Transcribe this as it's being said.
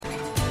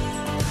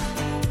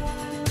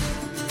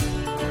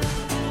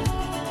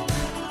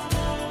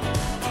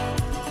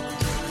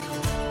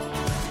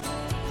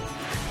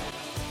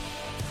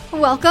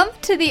Welcome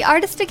to the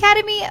Artist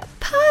Academy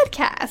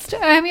podcast.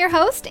 I'm your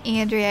host,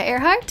 Andrea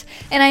Earhart,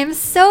 and I am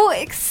so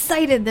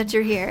excited that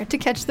you're here to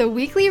catch the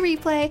weekly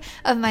replay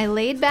of my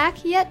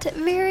laid-back yet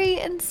very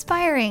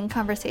inspiring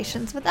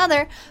conversations with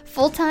other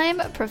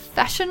full-time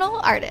professional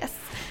artists.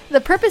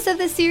 The purpose of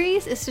this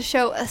series is to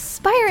show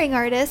aspiring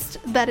artists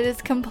that it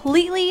is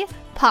completely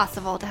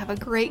possible to have a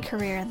great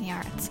career in the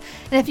arts.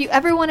 And if you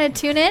ever want to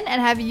tune in and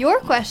have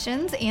your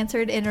questions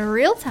answered in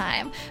real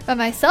time by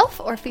myself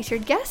or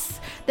featured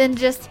guests, then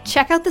just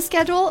check out the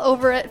schedule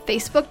over at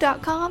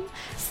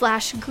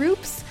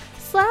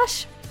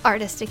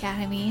facebook.com/groups/Artist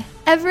Academy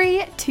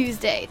every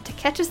Tuesday to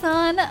catch us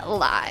on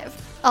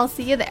live. I'll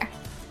see you there.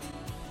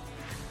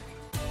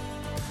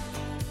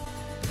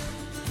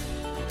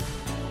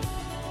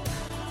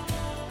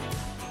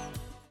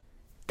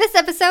 This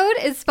episode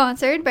is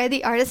sponsored by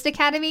the Artist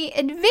Academy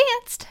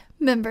Advanced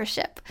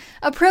Membership,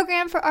 a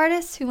program for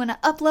artists who want to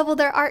up-level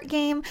their art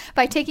game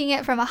by taking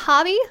it from a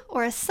hobby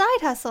or a side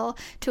hustle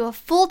to a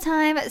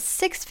full-time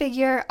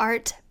six-figure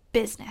art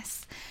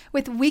business.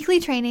 With weekly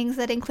trainings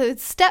that include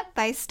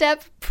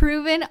step-by-step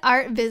proven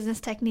art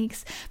business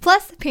techniques,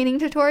 plus painting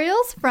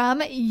tutorials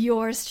from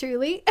yours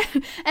truly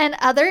and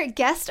other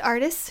guest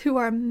artists who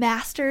are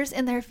masters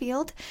in their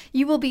field,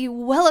 you will be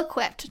well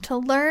equipped to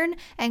learn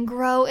and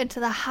grow into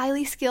the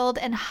highly skilled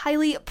and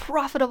highly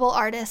profitable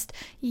artist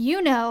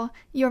you know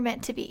you're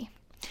meant to be.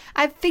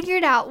 I've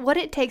figured out what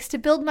it takes to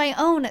build my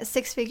own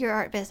six-figure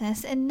art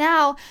business, and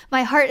now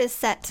my heart is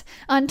set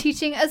on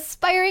teaching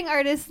aspiring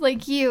artists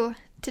like you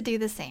to do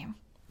the same.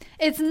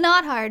 It's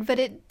not hard, but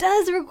it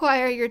does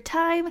require your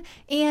time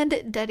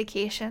and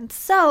dedication.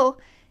 So,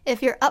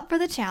 if you're up for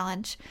the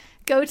challenge,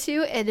 go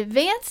to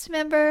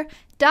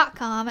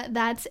advancedmember.com.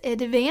 That's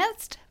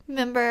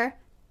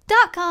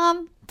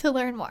advancedmember.com to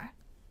learn more.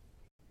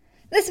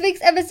 This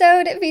week's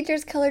episode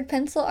features colored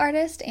pencil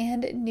artist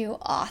and new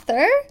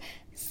author,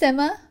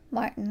 Sema.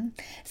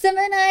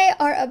 Sema and I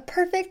are a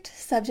perfect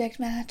subject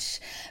match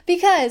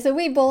because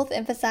we both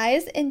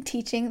emphasize in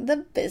teaching the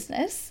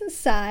business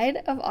side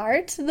of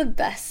art, the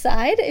best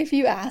side, if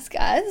you ask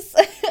us.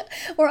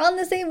 We're on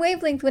the same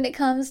wavelength when it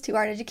comes to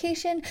art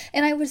education,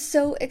 and I was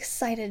so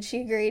excited she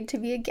agreed to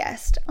be a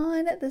guest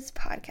on this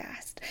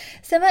podcast.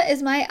 Sema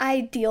is my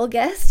ideal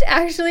guest,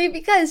 actually,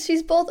 because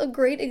she's both a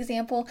great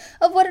example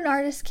of what an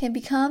artist can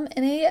become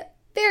in a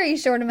very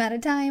short amount of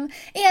time,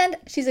 and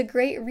she's a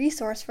great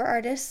resource for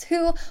artists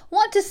who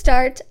want to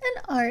start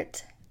an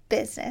art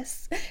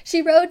business.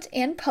 She wrote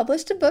and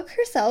published a book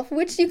herself,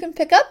 which you can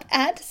pick up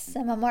at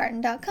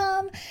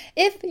semamartin.com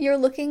if you're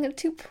looking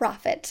to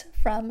profit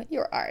from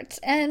your art.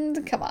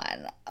 And come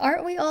on,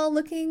 aren't we all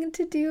looking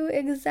to do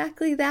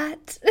exactly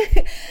that?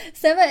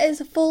 Sema is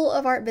full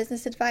of art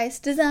business advice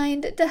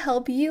designed to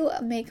help you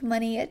make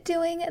money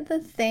doing the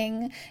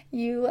thing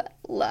you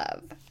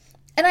love.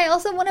 And I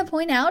also want to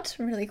point out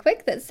really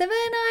quick that Sema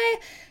and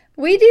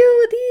we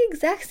do the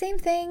exact same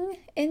thing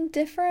in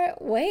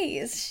different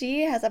ways.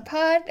 I have a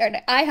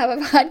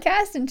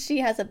podcast and she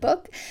has a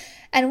book,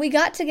 and we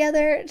got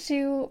together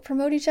to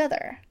promote each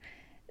other.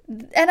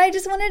 And I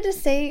just wanted to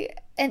say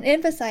and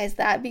emphasize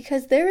that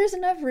because there is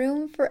enough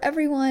room for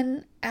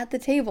everyone at the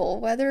table,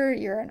 whether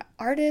you're an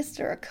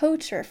artist or a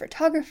coach or a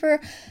photographer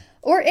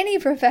or any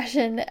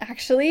profession,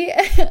 actually.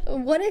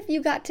 What if you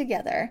got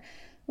together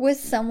with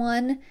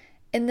someone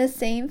in the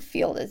same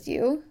field as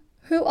you,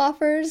 who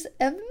offers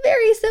a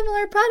very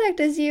similar product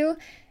as you,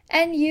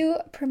 and you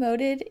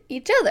promoted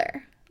each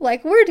other,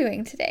 like we're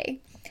doing today?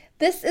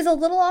 This is a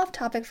little off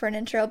topic for an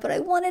intro, but I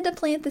wanted to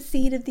plant the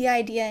seed of the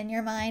idea in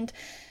your mind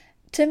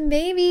to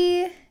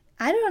maybe,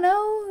 I don't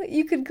know,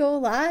 you could go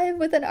live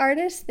with an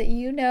artist that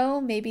you know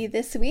maybe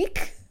this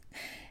week.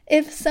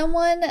 If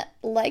someone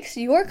likes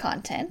your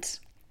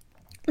content,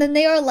 then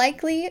they are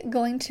likely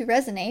going to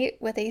resonate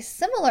with a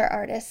similar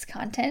artist's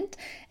content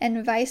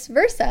and vice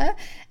versa.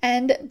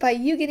 And by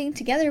you getting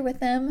together with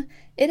them,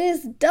 it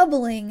is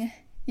doubling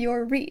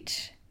your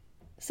reach.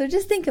 So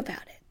just think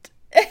about it.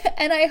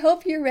 And I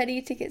hope you're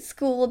ready to get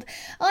schooled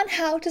on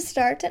how to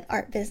start an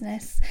art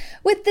business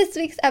with this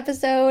week's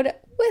episode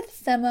with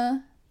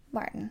Sema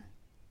Martin.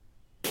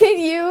 Can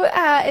you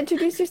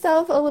introduce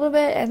yourself a little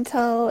bit and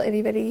tell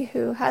anybody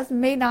who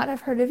may not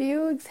have heard of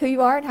you who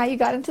you are and how you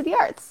got into the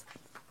arts?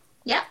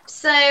 Yep,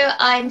 so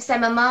I'm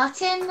Sema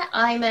Martin.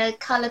 I'm a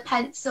colour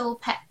pencil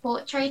pet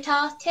portrait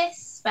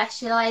artist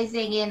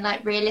specialising in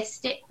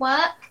realistic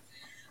work.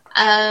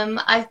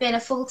 I've been a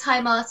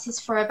full-time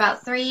artist for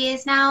about 3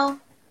 years now,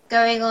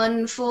 going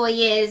on 4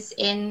 years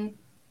in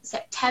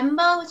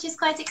September, which is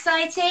quite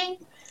exciting.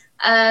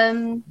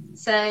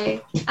 So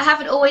I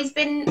haven't always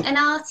been an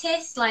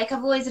artist. I've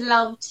always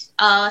loved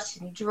art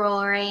and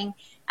drawing.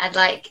 And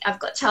I've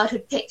got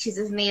childhood pictures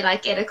of me in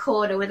a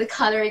corner with a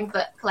colouring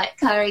book,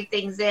 colouring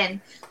things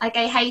in. I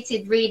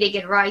hated reading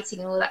and writing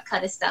and all that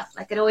kind of stuff.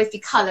 I'd always be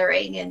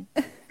colouring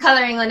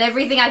on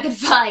everything I could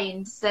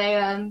find. So,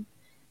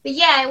 but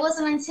yeah, it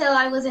wasn't until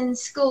I was in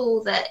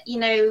school that,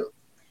 you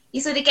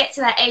sort of get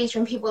to that age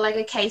when people are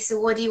okay,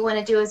 so what do you want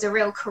to do as a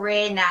real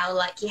career now?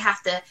 You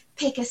have to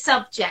pick a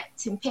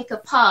subject and pick a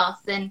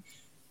path. And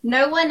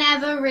no one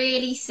ever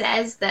really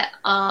says that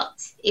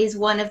art is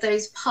one of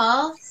those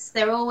paths.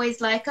 They're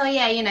always like, oh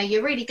yeah, you know,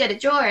 you're really good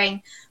at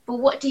drawing, but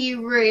what do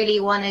you really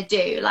want to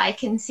do?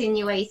 Like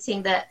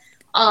insinuating that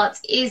art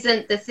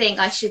isn't the thing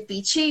I should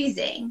be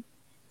choosing.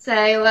 So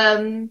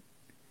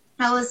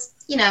I was,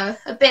 you know,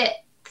 a bit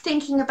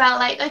thinking about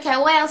like, okay,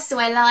 what else do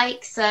I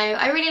like? So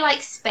I really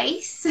like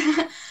space.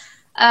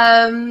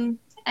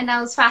 And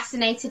I was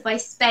fascinated by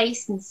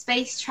space and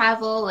space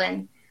travel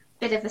and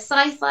a bit of a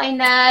sci-fi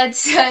nerd.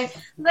 So I was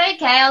like,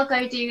 okay, I'll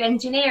go do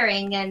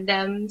engineering.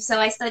 And so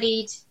I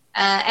studied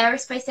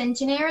aerospace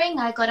engineering.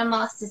 I got a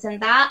master's in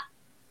that.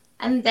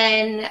 And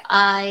then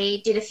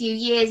I did a few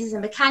years as a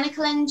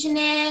mechanical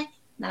engineer. And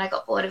then I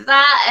got bored of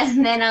that.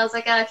 And then I was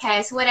like,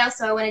 okay, so what else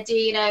do I want to do?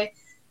 You know,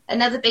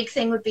 another big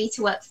thing would be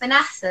to work for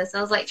NASA. So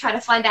I was like trying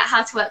to find out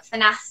how to work for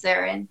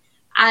NASA. And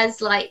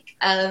as like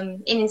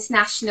an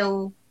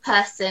international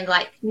person,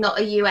 like not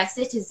a US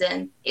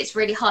citizen, it's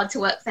really hard to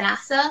work for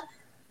NASA.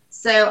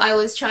 So I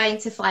was trying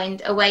to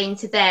find a way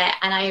into there,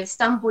 and I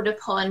stumbled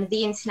upon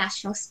the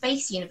International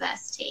Space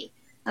University.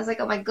 I was like,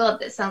 oh my God,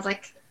 that sounds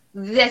like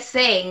the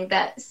thing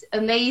that's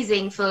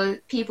amazing for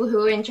people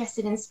who are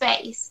interested in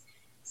space.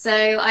 So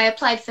I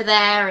applied for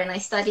there and I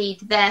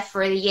studied there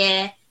for a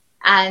year,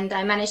 and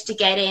I managed to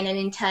get in and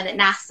intern at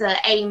NASA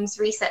Ames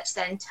Research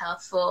Center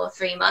for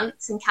 3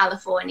 months in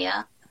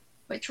California,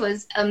 which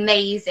was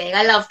amazing.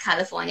 I love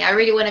California. I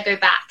really want to go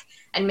back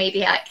and maybe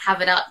like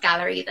have an art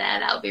gallery there.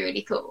 That would be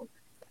really cool.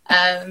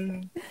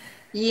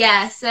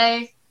 Yeah, so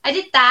I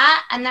did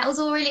that, and that was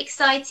all really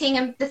exciting.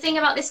 And the thing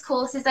about this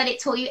course is that it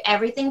taught you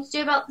everything to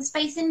do about the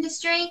space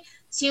industry.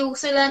 So you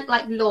also learned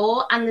like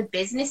law and the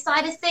business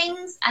side of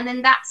things. And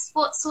then that's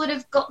what sort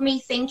of got me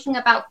thinking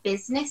about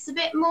business a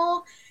bit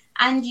more.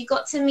 And you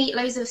got to meet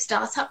loads of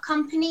startup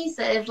companies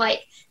that have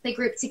like, they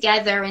grouped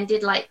together and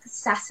did like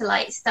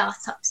satellite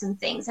startups and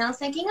things. And I was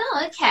thinking,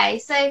 oh, okay,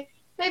 so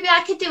maybe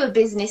I could do a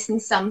business in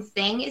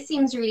something. It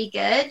seems really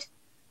good.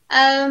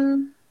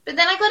 But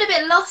then I got a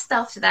bit lost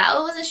after that. I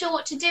wasn't sure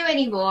what to do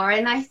anymore.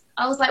 And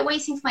I was like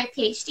waiting for my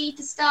PhD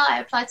to start. I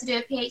applied to do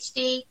a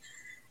PhD.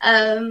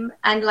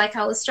 And like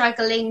I was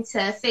struggling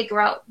to figure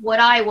out what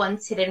I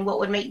wanted and what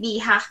would make me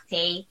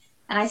happy.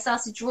 And I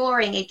started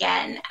drawing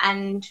again.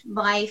 And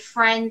my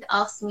friend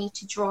asked me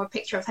to draw a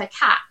picture of her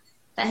cat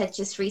that had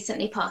just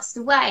recently passed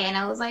away. And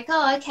I was like,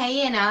 oh,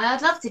 okay, you know,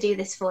 I'd love to do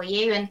this for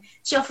you. And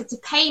she offered to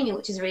pay me,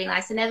 which is really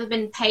nice. I'd never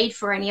been paid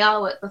for any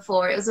artwork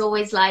before. It was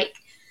always like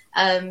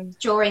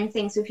drawing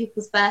things for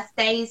people's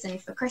birthdays and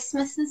for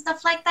Christmas and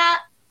stuff like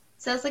that.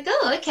 So I was like,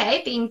 oh,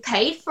 okay, being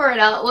paid for an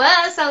artwork,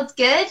 that sounds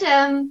good.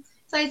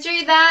 So I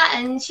drew that,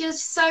 and she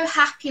was so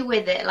happy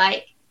with it.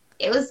 Like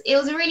it was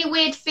a really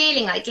weird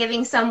feeling, like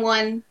giving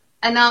someone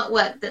an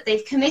artwork that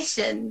they've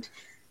commissioned,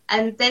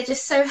 and they're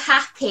just so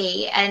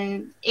happy,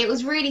 and it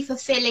was really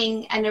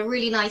fulfilling and a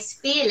really nice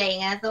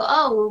feeling. And I thought,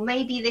 oh, well,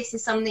 maybe this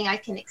is something I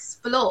can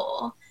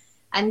explore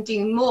and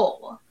do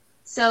more.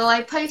 So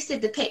I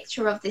posted the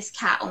picture of this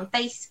cat on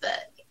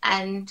Facebook,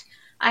 and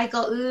I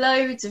got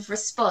loads of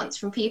response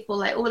from people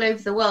like all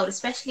over the world,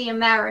 especially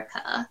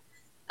America,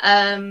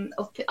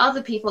 of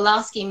other people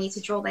asking me to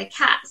draw their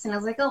cats. And I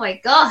was like, oh my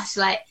gosh,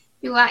 like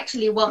people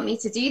actually want me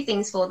to do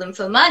things for them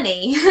for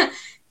money.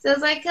 So I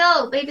was like,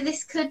 oh, maybe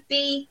this could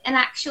be an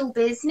actual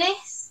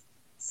business.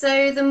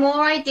 So the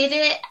more I did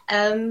it,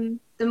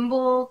 the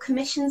more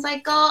commissions I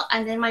got,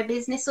 and then my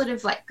business sort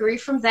of like grew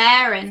from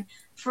there. And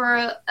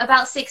for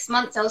about 6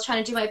 months, I was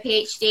trying to do my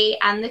PhD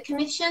and the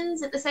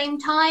commissions at the same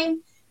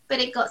time. But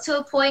it got to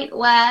a point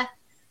where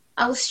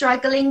I was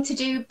struggling to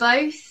do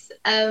both.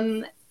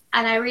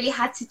 And I really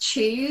had to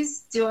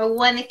choose, do I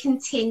want to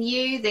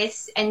continue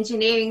this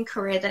engineering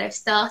career that I've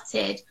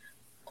started,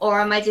 or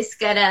am I just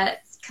going to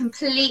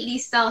completely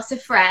start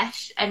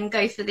afresh and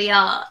go for the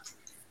art?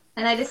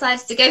 And I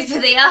decided to go for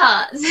the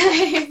art.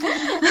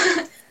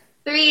 So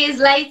 3 years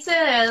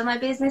later, my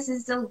business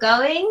is still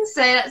going,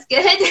 so that's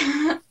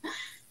good.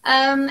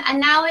 And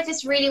now I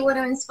just really want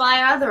to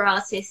inspire other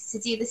artists to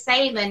do the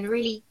same and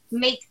really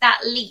make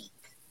that leap,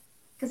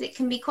 because it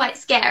can be quite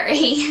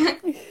scary.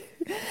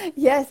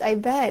 Yes, I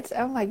bet.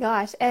 Oh my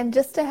gosh. And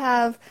just to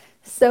have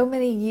so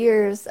many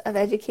years of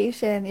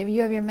education, if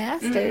you have your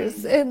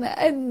master's,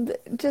 and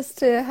just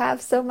to have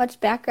so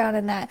much background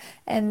in that,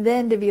 and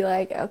then to be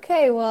like,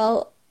 okay,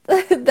 well,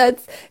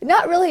 that's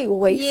not really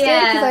wasted,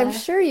 because I'm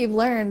sure you've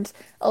learned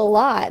a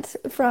lot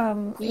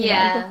from you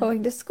know,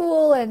 going to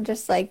school and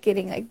just like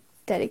getting like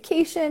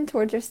dedication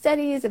towards your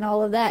studies, and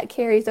all of that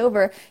carries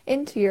over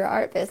into your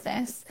art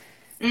business.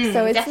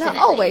 So it's definitely not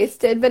all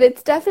wasted, but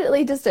it's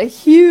definitely just a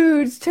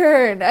huge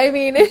turn. I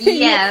mean,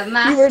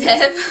 massive.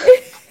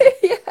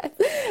 Yeah,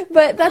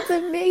 but that's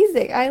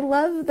amazing. I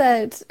love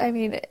that. I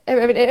mean,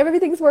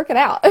 everything's working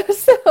out.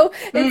 So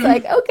it's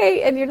like,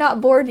 okay, and you're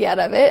not bored yet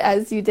of it,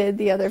 as you did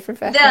the other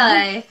profession.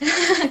 No.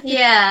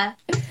 Yeah.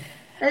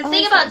 The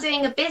thing about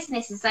doing a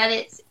business is that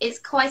it's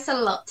quite a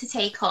lot to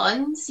take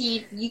on, so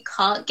you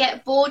can't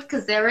get bored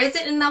because there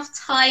isn't enough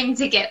time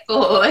to get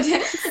bored.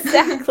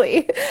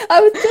 Exactly. I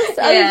was just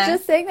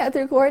saying that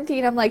through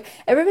quarantine. I'm like,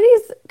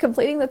 everybody's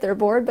complaining that they're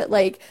bored, but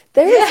like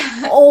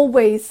there's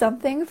always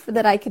something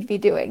that I could be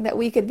doing, that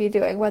we could be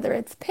doing, whether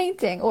it's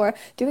painting or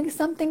doing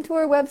something to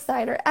our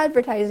website or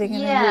advertising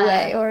in a new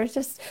way, or it's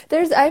just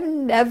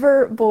I'm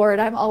never bored.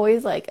 I'm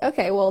always like,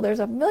 okay, well, there's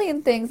a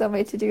million things on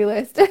my to-do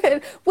list.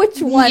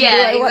 Which one do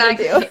I want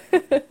to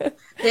do?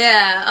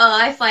 Yeah,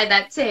 oh, I find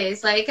that too.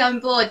 It's like,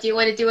 I'm bored. Do you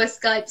want to do a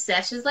Skype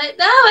session? It's like,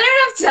 no,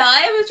 I don't have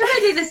time. I'm trying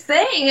to do this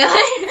thing.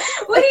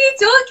 What are you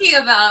talking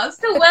about? I'm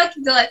still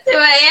working till like 2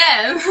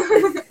 a.m.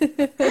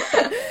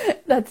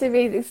 That's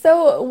amazing.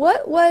 So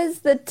what was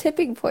the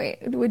tipping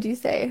point, would you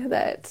say,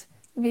 that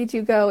made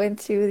you go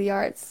into the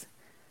arts?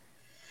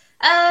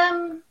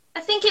 I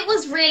think it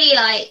was really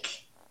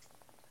like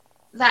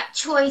that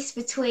choice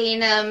between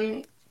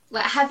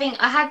like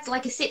I had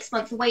like a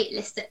 6-month wait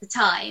list at the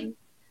time.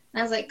 And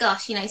I was like,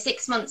 gosh,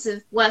 6 months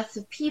worth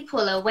of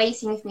people are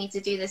waiting for me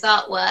to do this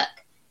artwork.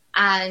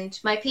 And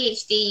my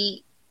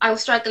PhD, I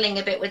was struggling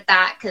a bit with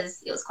that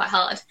because it was quite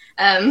hard.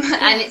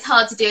 And it's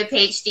hard to do a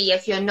PhD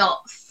if you're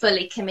not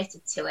fully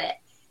committed to it.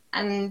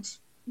 And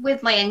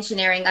with my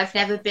engineering, I've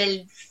never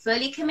been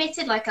fully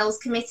committed. Like, I was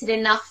committed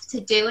enough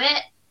to do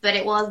it, but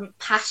it wasn't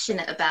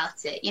passionate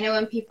about it.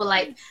 When people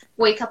like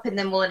wake up in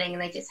the morning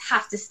and they just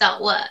have to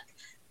start work.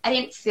 I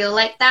didn't feel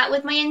like that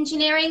with my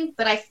engineering,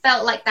 but I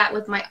felt like that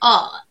with my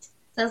art.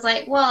 So I was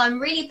like, well, I'm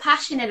really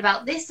passionate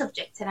about this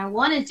subject and I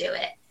want to do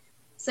it.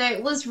 So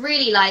it was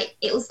really like,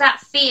 it was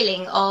that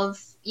feeling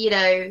of,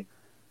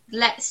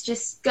 let's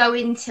just go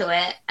into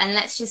it and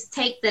let's just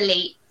take the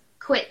leap,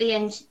 quit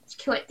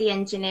the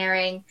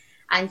engineering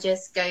and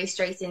just go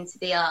straight into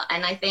the art.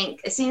 And I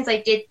think as soon as I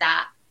did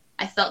that,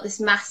 I felt this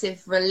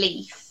massive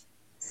relief.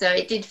 So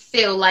it did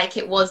feel like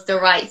it was the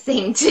right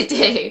thing to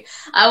do.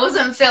 I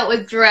wasn't filled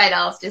with dread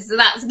after, so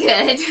that's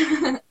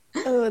good.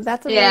 Oh,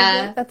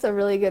 that's a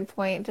really good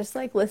point. Just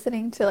like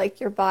listening to like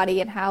your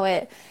body and how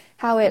it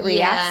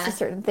reacts to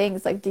certain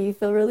things. Like, do you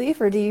feel relief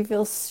or do you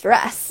feel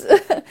stress?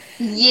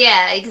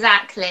 Yeah,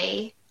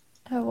 exactly.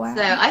 Oh wow.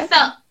 So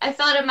I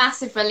felt a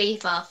massive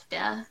relief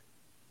after.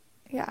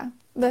 Yeah.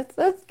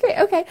 That's great.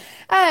 Okay.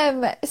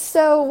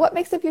 So what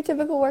makes up your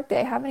typical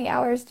workday? How many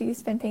hours do you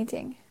spend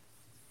painting?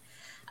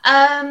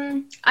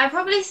 I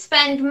probably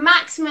spend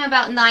maximum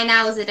about 9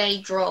 hours a day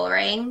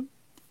drawing.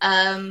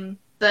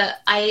 But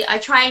I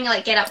try and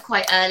like get up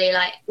quite early.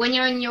 Like when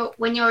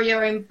you're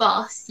your own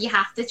boss, you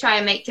have to try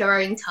and make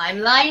your own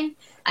timeline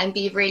and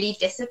be really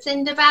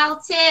disciplined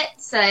about it.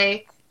 So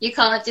you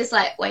can't just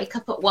like wake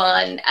up at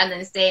 1 and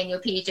then stay in your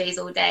PJs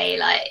all day.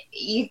 Like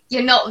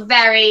you're not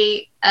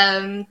very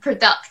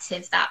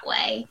productive that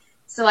way.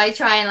 So I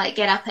try and like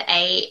get up at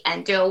 8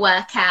 and do a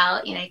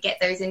workout, get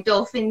those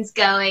endorphins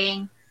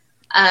going.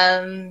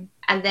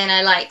 And then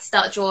I like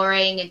start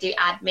drawing and do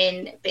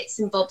admin bits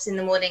and bobs in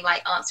the morning,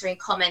 like answering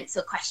comments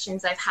or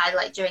questions I've had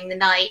like during the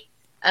night.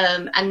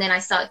 And then I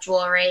start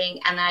drawing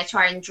and I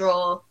try and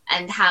draw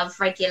and have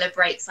regular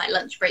breaks, like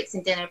lunch breaks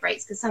and dinner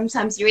breaks, because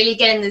sometimes you really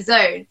get in the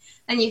zone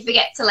and you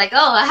forget to like,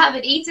 oh, I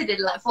haven't eaten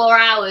in like 4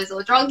 hours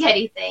or drunk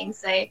anything.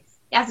 So you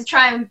have to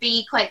try and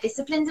be quite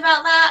disciplined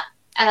about that.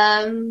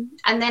 And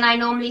then I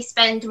normally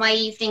spend my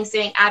evenings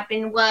doing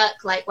admin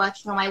work, like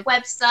working on my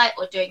website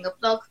or doing a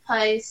blog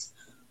post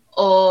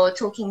or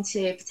talking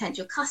to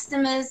potential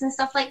customers and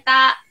stuff like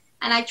that.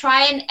 And I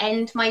try and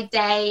end my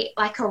day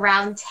like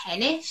around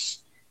 10ish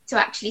to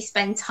actually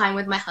spend time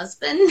with my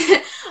husband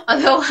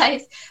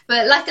otherwise.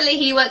 But luckily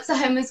he works at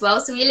home as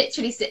well, so we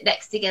literally sit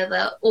next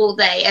together all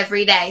day,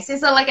 every day. So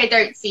it's not like I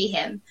don't see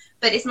him,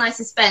 but it's nice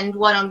to spend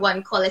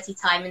one-on-one quality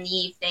time in the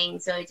evening,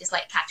 so just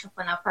like catch up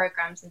on our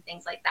programs and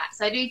things like that.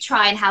 So I do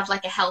try and have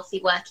like a healthy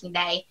working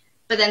day.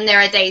 But then there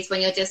are days when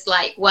you're just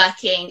like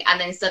working and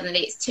then suddenly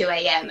it's 2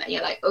 a.m. and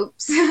you're like,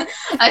 oops,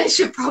 I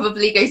should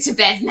probably go to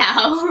bed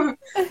now.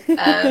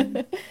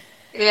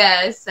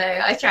 Yeah, so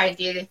I try and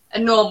do a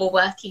normal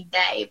working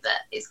day, but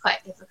it's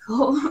quite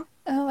difficult.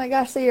 Oh my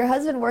gosh, so your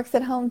husband works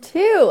at home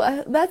too.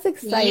 That's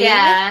exciting.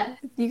 Yeah.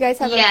 You guys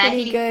have a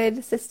pretty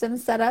good system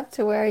set up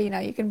to where,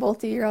 you can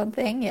both do your own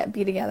thing, yet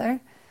be together.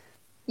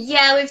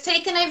 Yeah, we've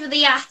taken over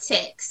the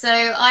attic. So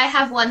I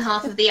have one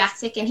half of the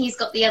attic and he's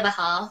got the other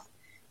half.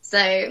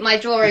 So my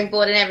drawing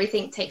board and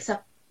everything takes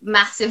up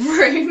massive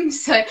room.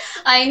 So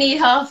I need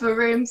half a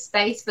room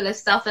space full of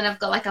stuff. And I've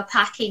got like a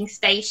packing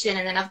station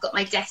and then I've got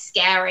my desk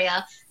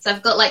area. So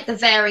I've got like the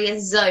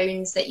various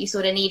zones that you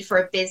sort of need for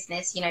a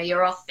business,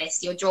 your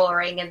office, your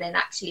drawing, and then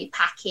actually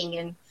packing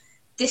and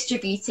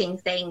distributing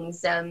things.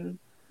 So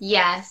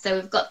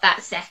we've got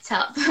that set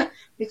up,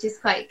 which is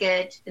quite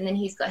good. And then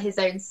he's got his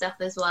own stuff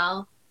as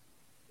well.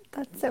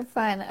 That's so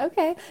fun.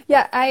 Okay.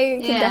 Yeah, I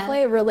can Yeah.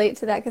 definitely relate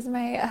to that because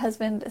my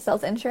husband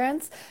sells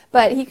insurance,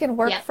 but he can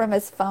work Yeah. from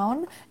his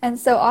phone. And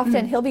so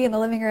often Mm. he'll be in the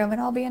living room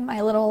and I'll be in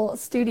my little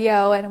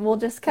studio and we'll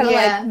just kind of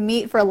like Yeah.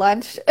 meet for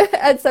lunch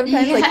and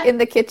sometimes like Yeah. in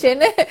the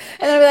kitchen. And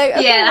I'll be like,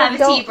 okay, Yeah. well, Have a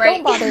tea don't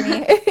break. bother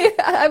me.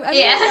 I'm going back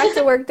Yeah.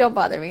 to work. Don't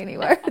bother me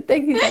anymore.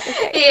 Thank you. He's like,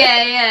 okay.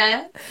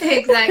 Yeah. Yeah.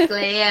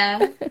 Exactly.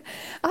 Yeah. It's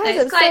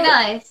Awesome. quite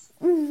nice.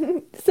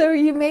 So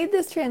you made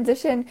this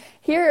transition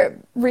here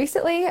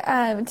recently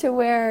to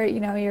where, you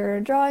know,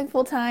 you're drawing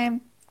full time,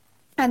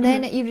 and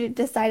then Mhm. you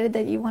decided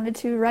that you wanted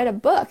to write a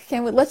book.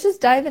 Let's just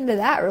dive into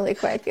that really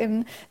quick.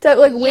 And so,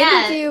 like, when did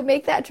Yeah. you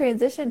make that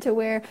transition to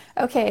where,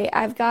 okay,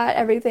 I've got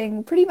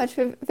everything pretty much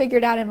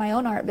figured out in my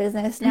own art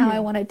business. Now I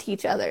Mhm. want to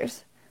teach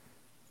others.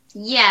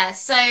 Yeah.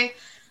 So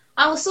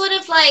I was sort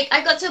of like,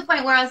 I got to a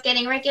point where I was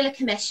getting regular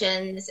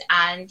commissions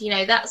and,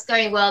 that's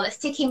going well, that's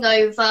ticking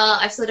over.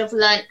 I've sort of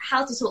learned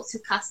how to talk to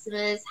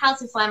customers, how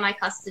to find my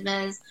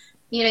customers.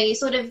 You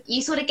sort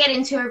of get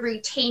into a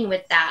routine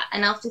with that.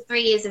 And after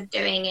 3 years of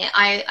doing it,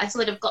 I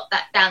sort of got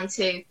that down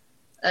to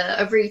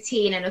a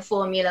routine and a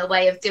formula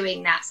way of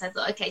doing that. So I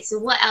thought, okay, so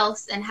what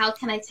else and how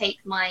can I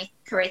take my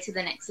career to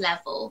the next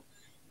level?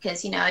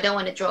 Because, I don't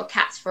want to draw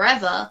cats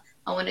forever.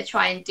 I want to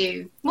try and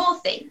do more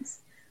things.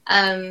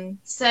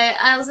 So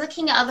I was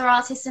looking at other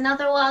artists and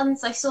other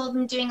ones. I saw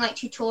them doing like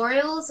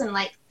tutorials and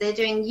like they're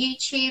doing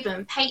YouTube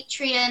and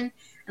Patreon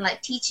and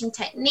like teaching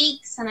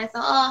techniques. And I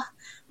thought, oh,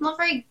 I'm not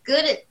very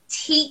good at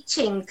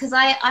teaching because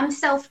I'm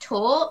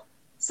self-taught.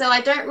 So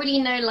I don't really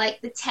know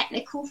like the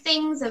technical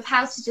things of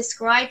how to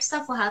describe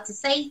stuff or how to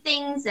say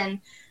things. And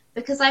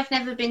because I've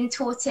never been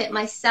taught it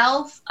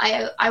myself,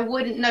 I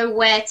wouldn't know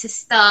where to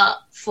start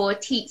for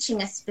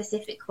teaching a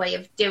specific way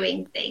of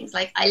doing things.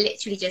 Like I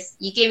literally just,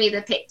 you give me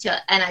the picture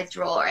and I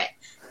draw it.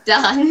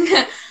 Done.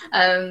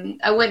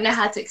 I wouldn't know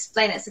how to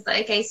explain it. So I thought,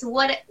 okay, so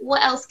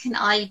what else can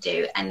I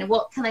do? And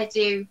what can I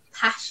do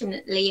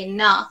passionately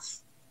enough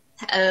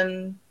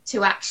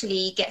to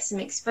actually get some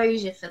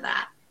exposure for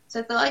that?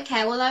 So I thought,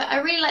 okay, well, I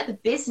really like the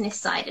business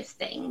side of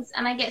things.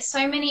 And I get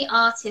so many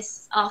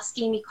artists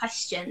asking me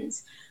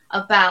questions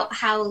about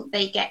how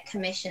they get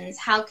commissions,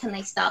 how can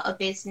they start a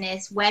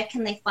business, where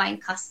can they find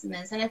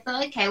customers. And I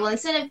thought, okay, well,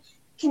 instead of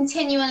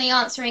continually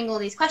answering all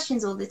these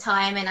questions all the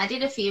time, and I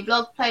did a few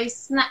blog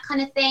posts and that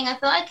kind of thing, I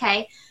thought,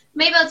 okay,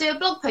 maybe I'll do a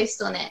blog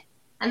post on it.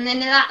 And then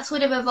that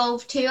sort of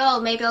evolved to, oh,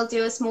 maybe I'll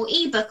do a small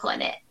ebook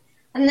on it.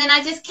 And then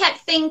I just kept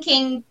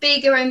thinking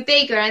bigger and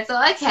bigger. And I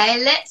thought,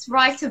 okay, let's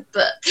write a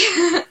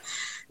book.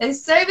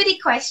 There's so many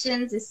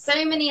questions. There's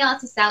so many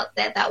artists out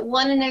there that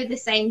want to know the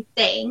same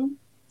thing.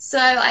 So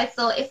I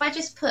thought if I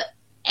just put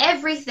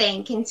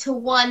everything into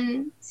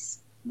one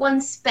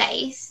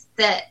space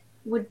that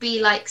would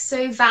be like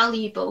so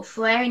valuable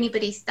for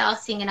anybody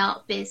starting an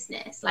art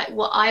business, like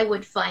what I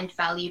would find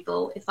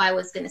valuable if I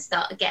was going to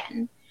start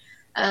again.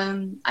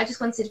 I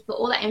just wanted to put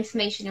all that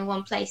information in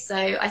one place. So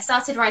I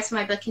started writing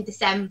my book in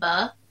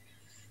December.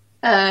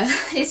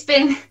 It's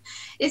been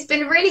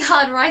really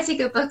hard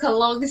writing a book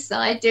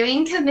alongside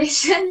doing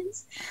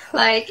commissions.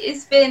 Like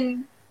it's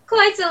been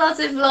quite a lot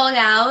of long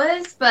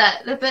hours,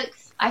 but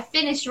I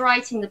finished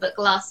writing the book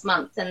last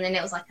month, and then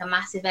it was like a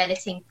massive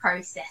editing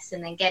process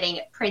and then getting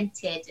it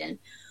printed and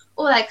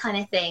all that kind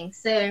of thing.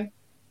 So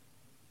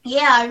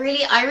yeah,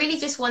 I really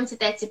just wanted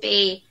there to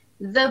be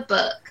the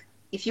book.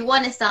 If you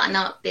want to start an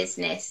art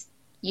business,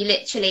 you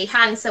literally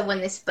hand someone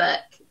this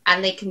book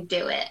and they can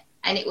do it.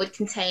 And it would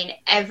contain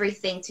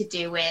everything to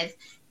do with,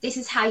 this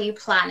is how you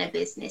plan a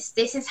business.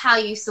 This is how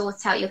you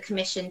sort out your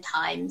commission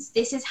times.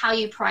 This is how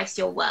you price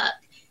your work.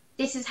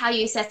 This is how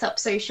you set up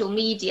social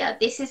media.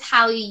 This is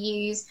how you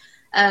use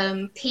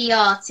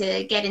PR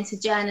to get into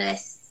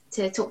journalists,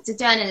 to talk to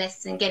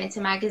journalists and get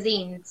into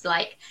magazines.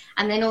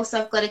 And then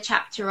also I've got a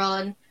chapter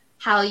on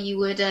how you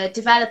would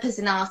develop as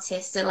an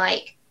artist. So go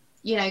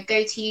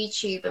to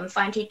YouTube and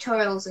find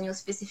tutorials on your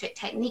specific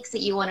techniques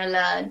that you want to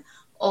learn,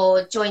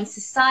 or join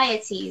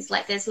societies.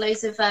 Like there's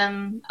loads of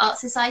art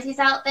societies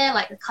out there,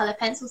 like the Colour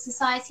Pencil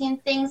Society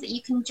and things that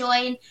you can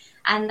join.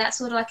 And that's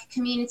sort of like a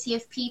community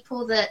of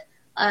people that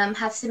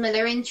have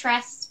similar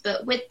interests,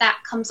 but with that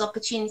comes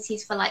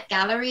opportunities for like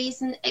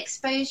galleries and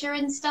exposure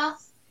and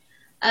stuff.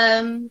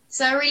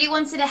 So I really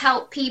wanted to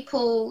help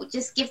people,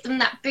 just give them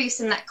that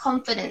boost and that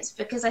confidence,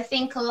 because I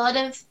think a lot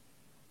of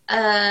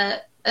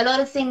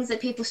things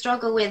that people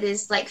struggle with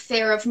is like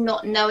fear of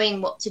not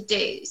knowing what to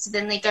do. So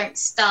then they don't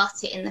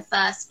start it in the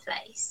first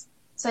place.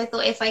 So I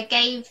thought if I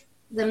gave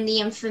them the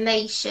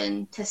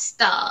information to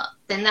start,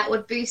 then that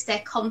would boost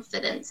their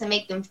confidence and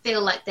make them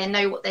feel like they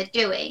know what they're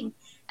doing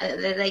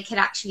and that they could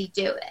actually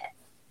do it.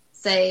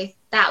 So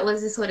that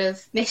was the sort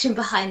of mission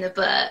behind the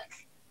book.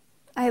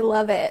 I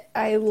love it.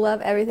 I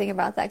love everything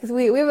about that because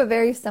we have a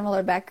very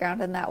similar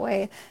background in that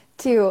way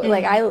too.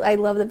 Like I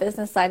love the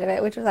business side of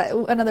it, which was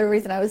another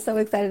reason I was so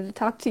excited to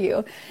talk to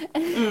you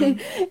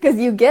because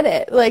you get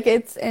it.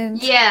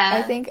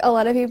 I think a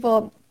lot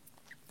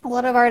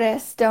of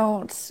artists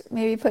don't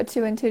maybe put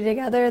two and two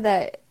together,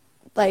 that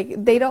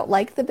like they don't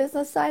like the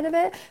business side of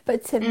it.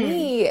 But to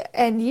me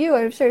and you,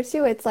 I'm sure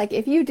too, it's like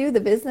if you do the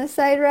business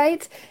side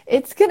right,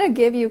 it's gonna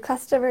give you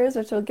customers,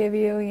 which will give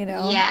you,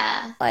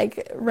 Yeah.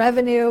 like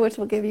revenue, which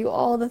will give you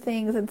all the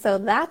things. And so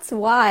that's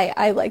why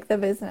I like the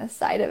business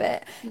side of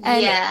it.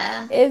 And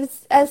Yeah.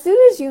 it's as soon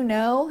as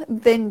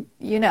then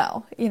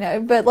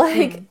but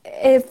like Mm.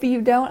 if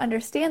you don't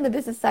understand the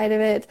business side of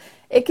it,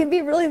 it can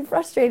be really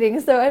frustrating.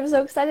 So I'm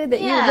so excited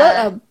that you wrote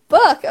Yeah. a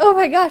book. Oh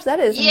my gosh, that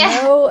is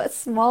Yeah. no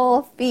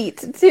small feat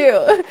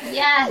too.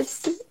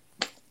 Yes.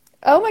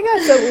 Oh my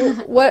gosh. So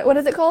what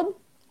is it called?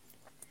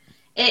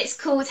 It's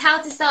called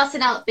How to Start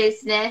an Art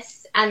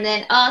Business, and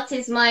then Art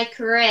is My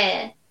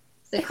Career.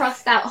 So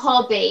crossed out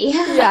hobby.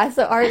 Yeah,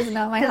 so art is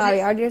not my 'Cause hobby.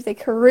 it's, Art is a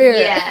career.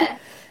 yeah.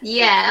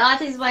 Yeah,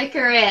 Art is My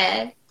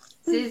Career.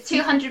 So it's a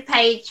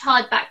 200-page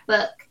hardback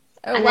book.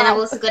 Oh And then I've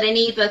wow. also got an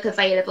ebook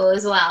available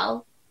as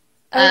well.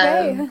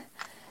 Okay.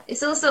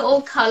 It's also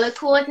all color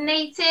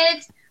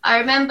coordinated. I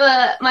remember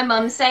my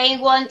mum saying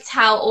once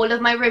how all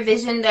of my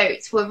revision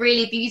notes were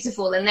really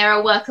beautiful and they're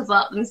a work of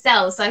art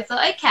themselves. So I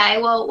thought,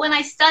 okay, well, when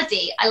I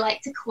study, I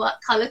like to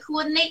color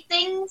coordinate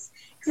things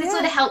because it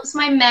sort Yeah. of helps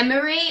my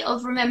memory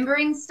of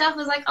remembering stuff. I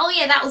was like, oh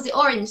yeah, that was the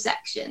orange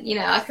section.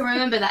 I can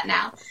remember that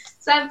now.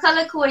 So I've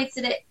color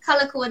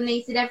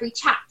coordinated every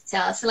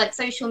chapter. So like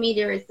social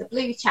media is the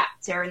blue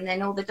chapter, and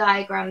then all the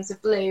diagrams are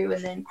blue,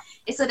 and then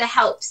it sort of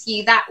helps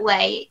you that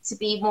way to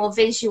be more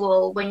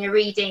visual when you're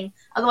reading.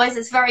 Otherwise,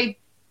 it's very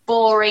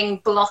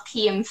boring,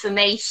 blocky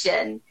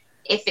information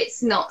if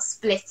it's not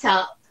split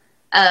up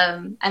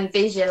and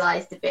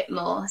visualized a bit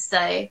more. So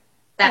Oh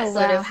that's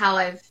sort wow. of how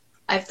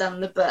I've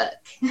done the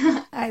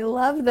book. I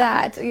love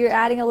that. You're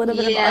adding a little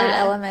bit of art Yeah.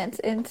 element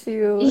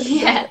into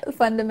Yeah. the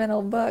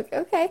fundamental book.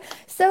 Okay.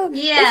 So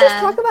let's just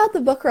talk Yeah. about the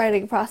book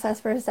writing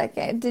process for a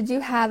second. Did you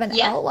have an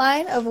Yeah.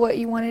 outline of what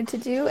you wanted to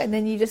do and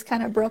then you just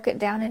kind of broke it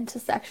down into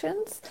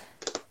sections?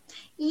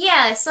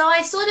 Yeah, so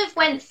I sort of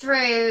went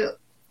through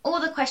all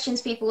the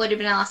questions people would have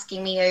been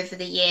asking me over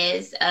the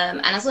years,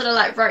 and I sort of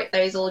like wrote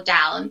those all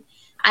down.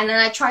 And then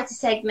I tried to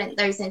segment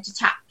those into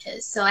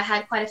chapters. So I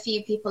had quite a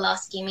few people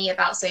asking me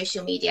about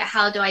social media.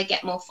 How do I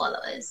get more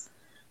followers?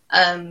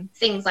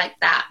 Things like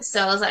that.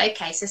 So I was like,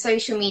 okay, so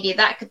social media,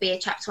 that could be a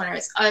chapter on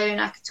its own.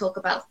 I could talk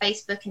about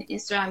Facebook and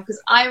Instagram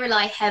because I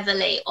rely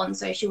heavily on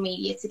social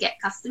media to get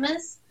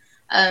customers.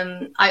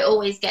 I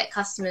always get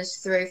customers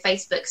through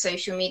Facebook,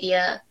 social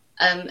media,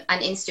 and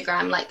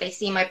Instagram. Like they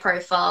see my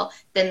profile,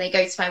 then they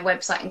go to my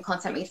website and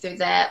contact me through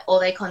there,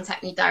 or they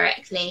contact me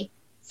directly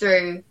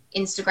through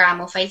Instagram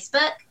or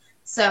Facebook.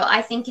 So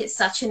I think it's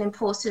such an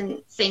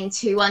important thing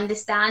to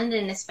understand,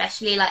 and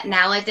especially like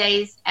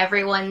nowadays,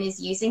 everyone is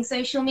using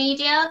social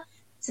media.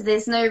 So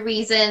there's no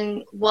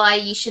reason why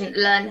you shouldn't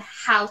learn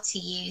how to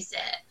use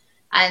it.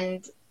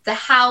 And the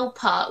how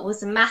part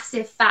was a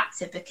massive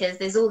factor because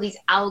there's all these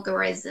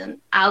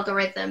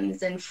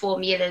algorithms and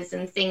formulas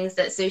and things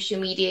that social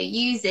media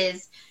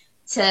uses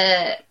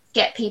to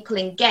get people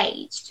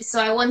engaged.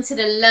 So I wanted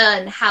to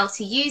learn how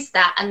to use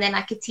that, and then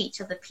I could teach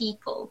other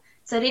people.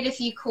 So I did a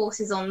few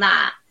courses on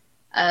that.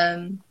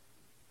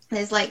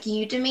 There's like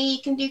Udemy,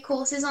 you can do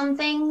courses on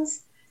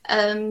things.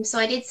 So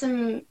I did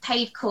some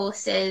paid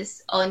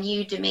courses on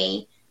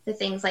Udemy for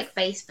things like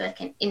Facebook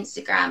and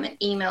Instagram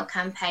and email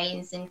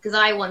campaigns, and because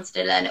I wanted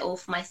to learn it all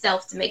for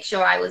myself to make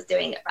sure I was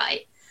doing it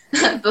right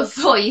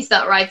before you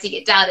start writing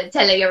it down and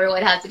telling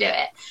everyone how to do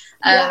it.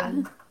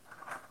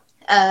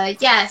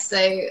 So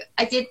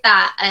I did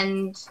that,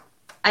 and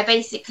I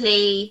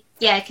basically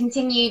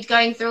continued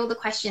going through all the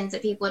questions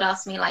that people would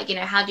ask me, like,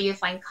 how do you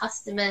find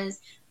customers?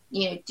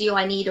 Do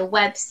I need a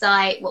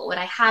website? What would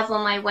I have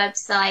on my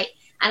website?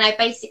 And I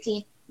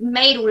basically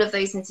made all of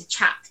those into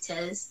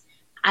chapters,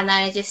 and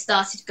then I just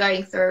started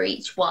going through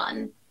each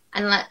one.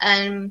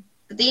 And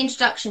the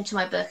introduction to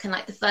my book and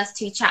like the first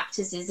 2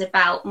 chapters is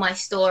about my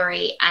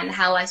story and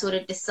how I sort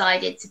of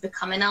decided to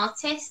become an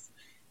artist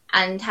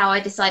and how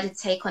I decided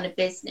to take on a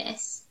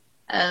business.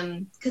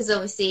 Because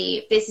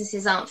obviously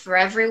businesses aren't for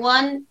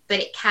everyone, but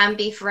it can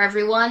be for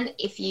everyone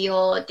if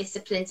you're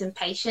disciplined and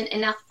patient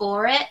enough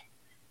for it.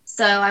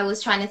 So I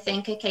was trying to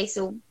think, okay,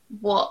 so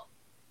what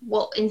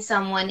in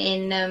someone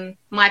in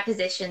my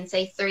position,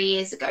 say 3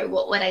 years ago,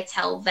 what would I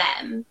tell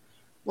them?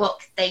 What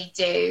could they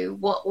do?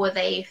 What were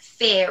they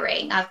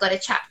fearing? I've got a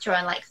chapter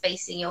on like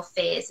facing your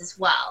fears as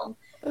well.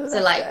 Oh,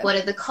 So like, what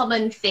are the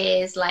common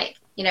fears? Like,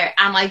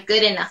 am I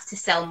good enough to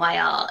sell my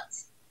art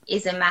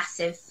is a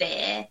massive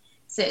fear.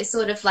 So it's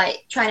sort of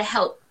like trying to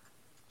help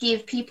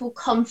give people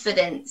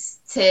confidence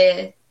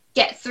to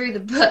get through the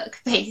book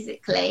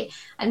basically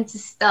and to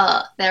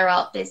start their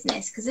art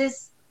business, because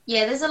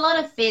there's a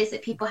lot of fears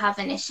that people have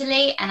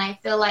initially, and I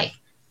feel like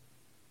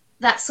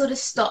that sort of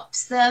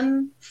stops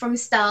them from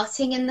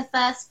starting in the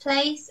first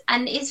place.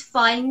 And it's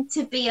fine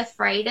to be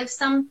afraid of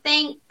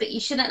something, but you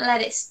shouldn't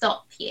let it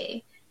stop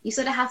you. You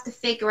sort of have to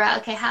figure out,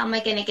 okay, how am I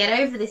going to get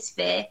over this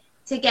fear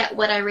to get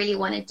what I really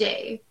want to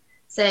do?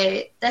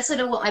 So that's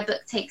sort of what my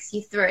book takes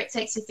you through. It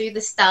takes you through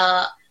the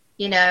start.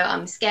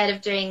 I'm scared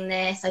of doing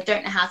this. I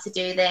don't know how to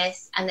do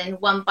this. And then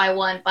one by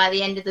one, by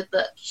the end of the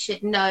book, you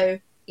should know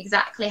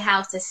exactly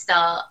how to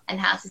start and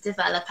how to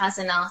develop as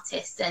an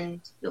artist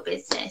and your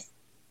business.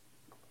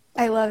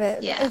 I love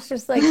it. Yeah. It's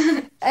just like,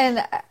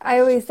 and I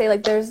always say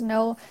like, there's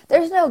no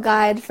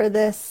guide for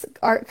this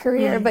art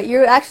career, but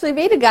you actually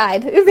made a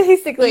guide,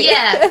 basically.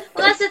 Yeah.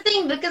 Well, that's the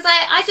thing, because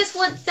I just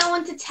want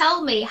someone to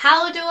tell me,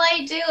 how do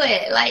I do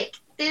it? Like,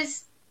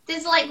 there's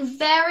like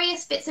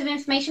various bits of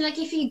information. Like,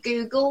 if you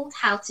Google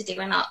how to do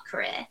an art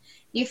career,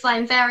 you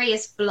find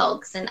various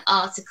blogs and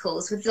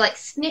articles with like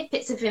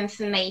snippets of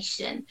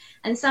information.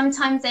 And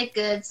sometimes they're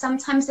good,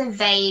 sometimes they're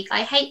vague.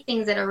 I hate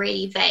things that are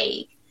really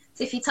vague.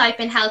 So if you type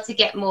in how to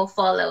get more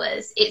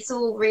followers, it's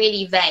all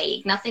really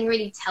vague. Nothing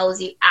really tells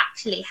you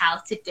actually how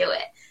to do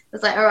it.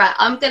 It's like, all right,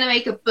 I'm going to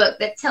make a book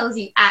that tells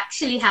you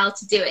actually how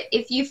to do it.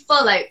 If you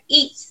follow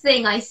each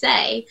thing I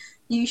say,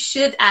 you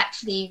should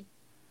actually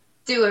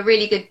do a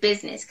really good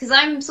business. Because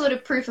I'm sort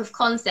of proof of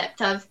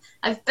concept.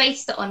 I've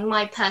based it on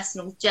my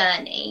personal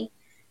journey,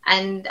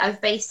 and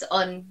I've based it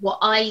on what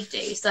I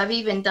do. So I've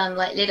even done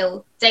like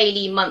little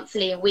daily,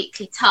 monthly and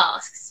weekly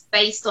tasks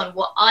based on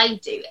what I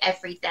do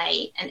every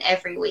day and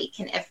every week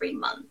and every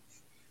month.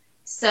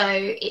 So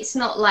it's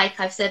not like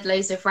I've said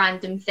loads of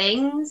random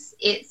things.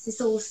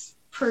 It's all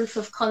proof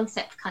of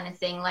concept kind of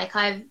thing. Like,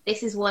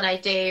 this is what I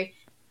do,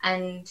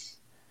 and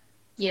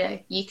you know,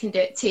 you can do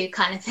it too,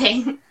 kind of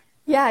thing.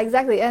 Yeah,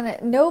 exactly.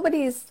 And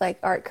nobody's like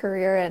art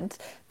career and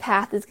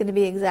path is going to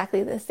be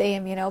exactly the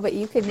same, you know, but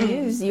you can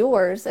use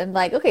yours and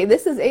like, okay,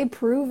 this is a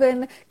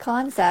proven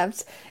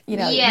concept, you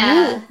know,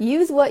 you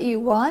use what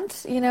you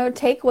want, you know,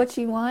 take what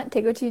you want,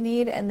 take what you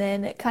need, and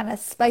then kind of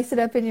spice it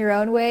up in your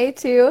own way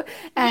too,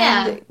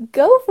 and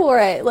go for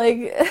it.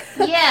 Like,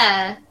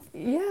 yeah.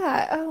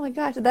 Yeah. Oh my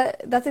gosh.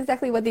 That's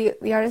exactly what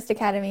the Artist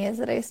Academy is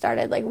that I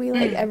started. Like, we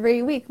like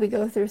every week we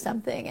go through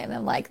something, and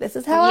I'm like, this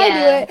is how I do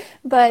it,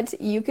 but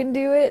you can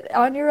do it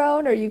on your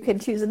own, or you can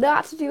choose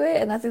not to do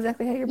it, and that's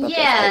exactly how your book is.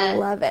 I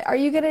love it. Are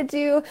you gonna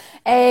do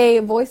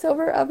a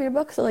voiceover of your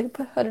book, so like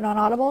put it on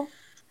Audible?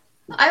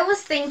 I was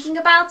thinking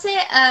about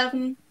it.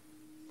 I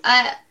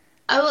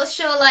was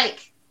sure,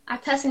 like, I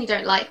personally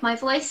don't like my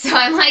voice, so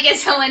I might get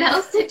someone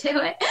else to do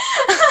it.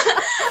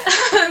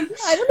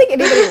 I don't think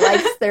anybody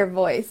likes their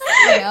voice,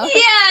 you know?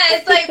 Yeah,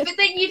 it's like, but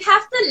then you'd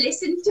have to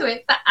listen to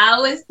it for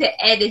hours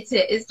to edit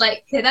it. It's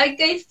like, could I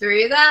go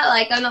through that?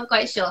 Like, I'm not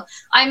quite sure.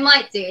 I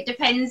might do. It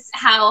depends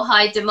how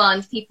high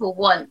demand people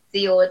want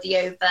the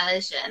audio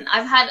version.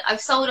 I've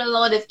sold a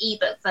lot of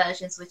ebook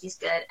versions, which is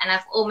good, and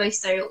I've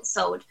almost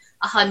sold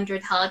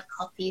 100 hard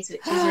copies,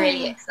 which is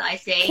really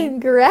exciting.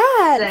 Congrats!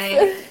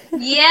 So,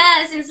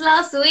 yeah, since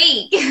last week.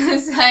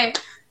 So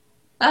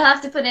I'll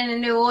have to put in a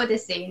new order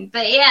soon.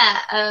 But yeah,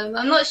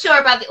 I'm not sure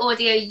about the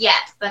audio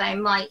yet, but I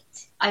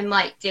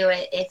might do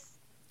it if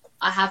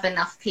I have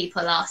enough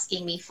people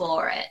asking me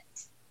for it.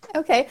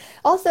 Okay.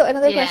 Also,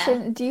 another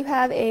question, do you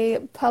have a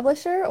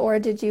publisher, or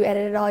did you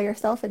edit it all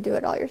yourself and do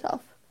it all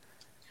yourself?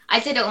 I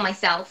did it all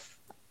myself.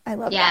 I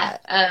love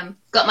that.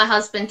 Got my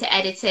husband to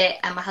edit it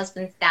and my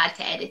husband's dad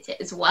to edit it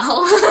as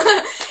well.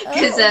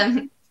 Because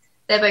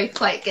they're both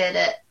quite good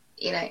at,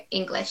 you know,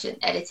 English and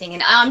editing.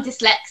 And I'm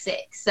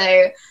dyslexic,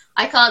 so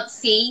I can't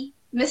see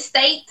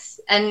mistakes.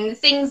 And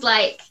things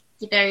like,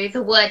 you know,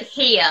 the word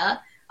here,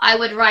 I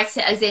would write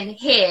it as in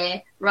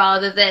here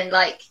rather than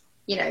like,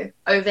 you know,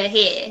 over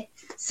here.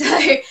 So,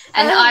 and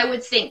I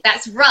would think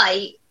that's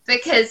right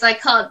because I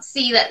can't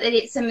see that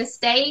it's a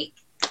mistake.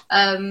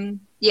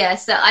 Yeah,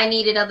 so I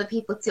needed other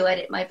people to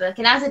edit my book.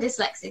 And as a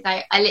dyslexic,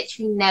 I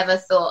literally never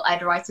thought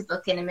I'd write a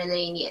book in a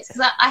million years.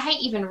 Because I hate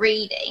even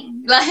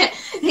reading. Like,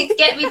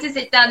 get me to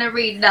sit down and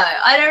read. No,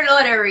 I don't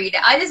want to read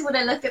it. I just want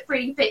to look at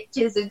pretty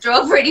pictures and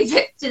draw pretty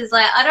pictures.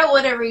 Like, I don't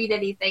want to read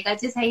anything. I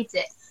just hate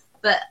it.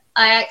 But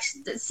I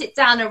actually sit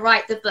down and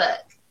write the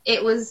book.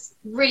 It was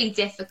really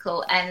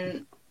difficult.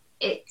 And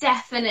it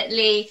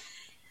definitely...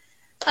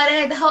 I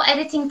don't know, the whole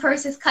editing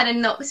process kind of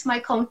knocks my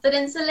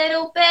confidence a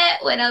little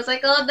bit when I was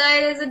like, oh no,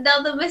 there's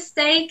another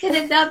mistake and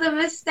another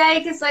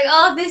mistake. It's like,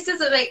 oh, this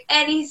doesn't make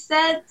any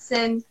sense.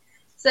 And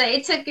so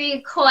it took me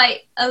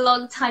quite a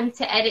long time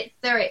to edit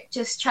through it,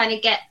 just trying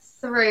to get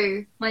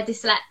through my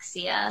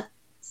dyslexia.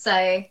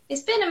 So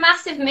it's been a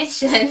massive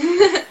mission.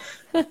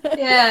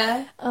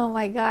 Yeah. Oh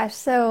my gosh.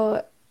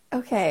 So...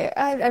 Okay,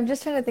 I'm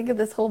just trying to think of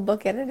this whole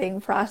book editing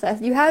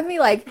process. You have me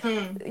like,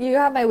 you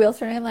have my wheels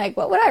turning. I'm like,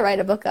 what would I write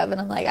a book of? And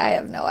I'm like, I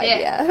have no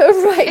idea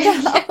right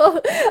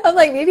now. I'm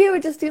like, maybe I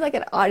would just do like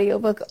an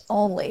audiobook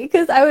only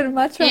because I would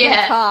much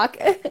rather talk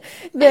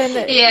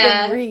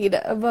than read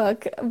a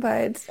book.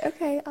 But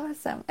okay,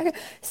 awesome. Okay,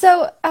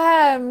 so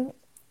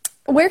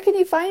where can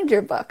you find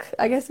your book?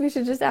 I guess we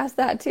should just ask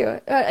that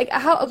too. Like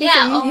how? Okay,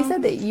 so you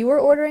said that you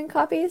were ordering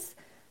copies.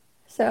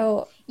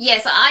 So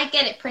so I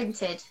get it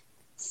printed.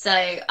 So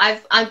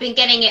I've been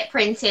getting it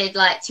printed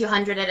like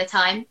 200 at a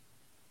time.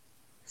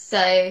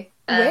 So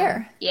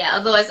where? Yeah,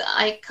 otherwise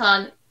I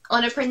can't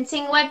on a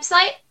printing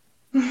website.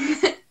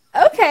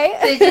 Okay.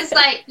 So just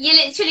like you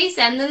literally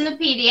send them the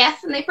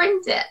PDF and they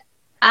print it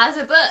as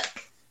a book.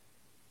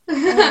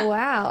 Oh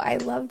wow, I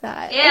love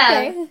that.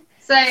 Yeah. Okay.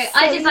 So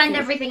I designed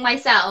everything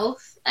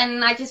myself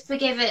and I just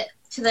give it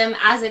to them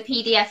as a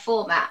PDF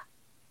format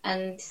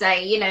and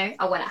say, you know,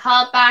 I want a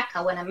hardback,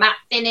 I want a matte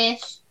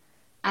finish,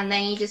 and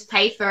then you just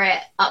pay for it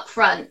up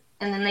front,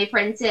 and then they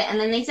print it, and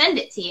then they send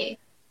it to you.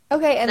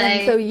 Okay, and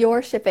then so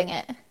you're shipping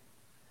it?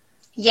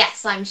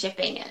 Yes, I'm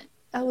shipping it.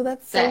 Oh,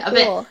 that's so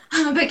cool.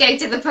 I'm going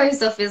to the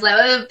post office,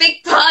 like, with a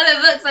big pile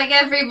of books, like,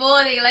 every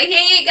morning, like,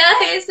 here you go,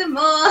 here's some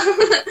more.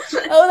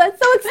 Oh, that's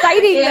so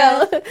exciting,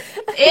 though.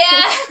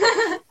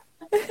 Yeah.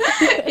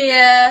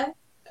 Yeah.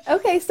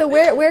 Okay, so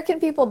where can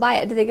people buy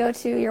it? Do they go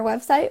to your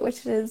website,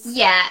 which is...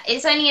 Yeah,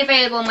 it's only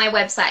available on my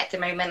website at the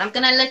moment. I'm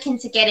going to look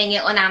into getting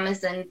it on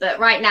Amazon, but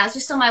right now it's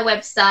just on my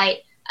website,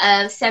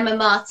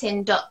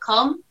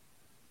 semamartin.com.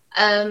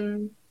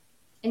 And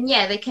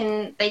yeah, they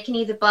can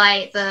either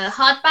buy the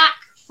hardback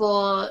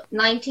for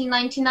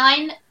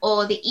 $19.99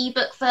 or the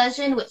ebook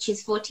version, which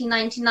is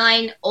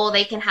 $14.99, or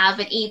they can have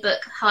an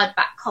ebook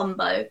hardback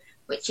combo,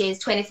 which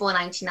is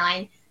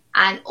 $24.99.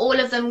 And all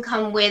of them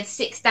come with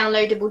 6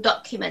 downloadable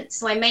documents.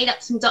 So I made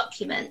up some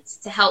documents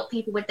to help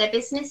people with their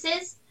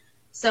businesses.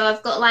 So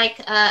I've got like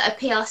a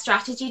PR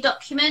strategy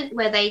document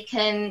where they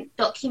can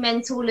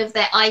document all of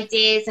their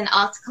ideas and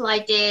article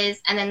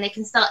ideas, and then they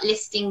can start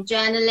listing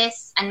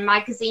journalists and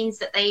magazines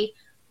that they,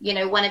 you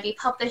know, want to be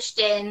published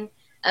in,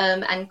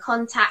 and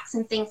contacts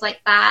and things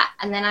like that.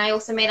 And then I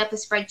also made up a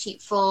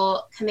spreadsheet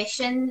for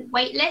commission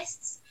wait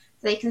lists.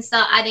 So they can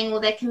start adding all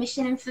their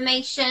commission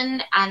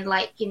information and,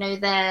 like, you know,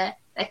 their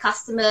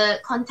customer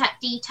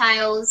contact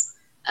details.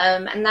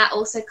 And that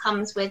also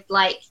comes with,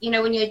 like, you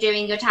know, when you're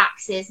doing your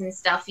taxes and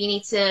stuff, you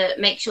need to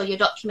make sure you're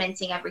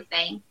documenting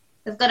everything.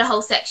 They've got a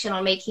whole section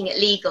on making it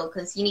legal,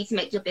 because you need to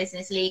make your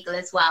business legal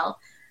as well.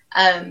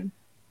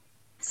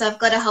 So I've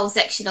got a whole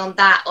section on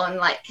that, on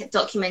like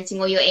documenting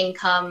all your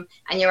income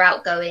and your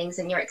outgoings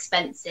and your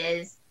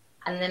expenses.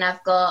 And then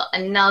I've got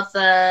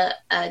another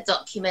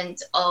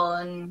document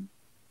on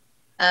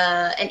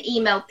an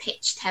email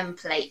pitch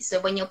template. So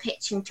when you're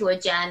pitching to a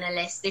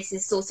journalist, this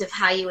is sort of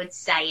how you would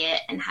say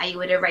it and how you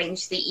would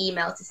arrange the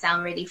email to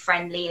sound really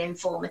friendly and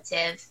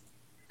informative.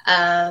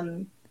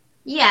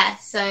 Yeah,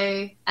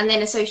 so, and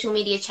then a social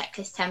media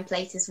checklist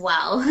template as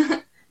well.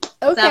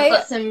 Okay. So I've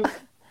got some,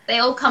 they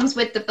all comes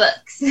with the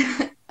books.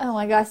 Oh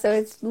my gosh, so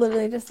it's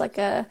literally just like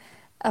a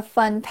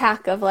fun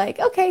pack of like,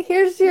 okay,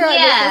 here's your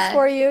business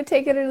for you,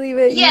 take it or leave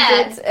it,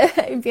 use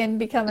it, and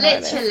become an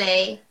artist.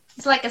 Literally.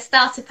 It's like a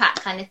starter pack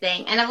kind of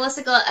thing. And I've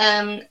also got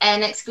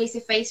an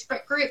exclusive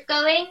Facebook group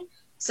going.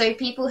 So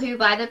people who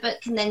buy the book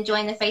can then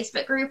join the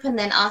Facebook group and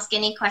then ask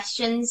any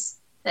questions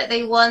that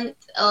they want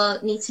or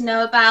need to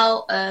know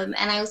about. And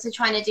I also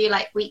trying to do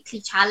like weekly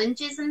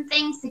challenges and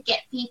things to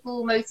get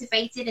people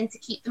motivated and to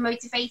keep them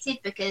motivated,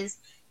 because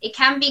it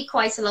can be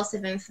quite a lot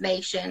of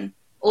information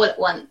all at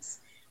once.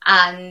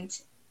 And,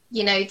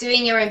 you know,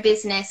 doing your own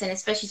business, and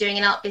especially doing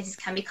an art business,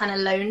 can be kind of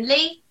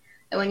lonely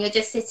when you're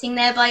just sitting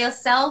there by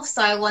yourself.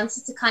 So I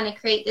wanted to kind of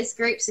create this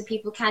group so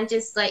people can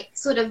just like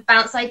sort of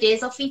bounce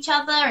ideas off each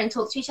other and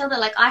talk to each other.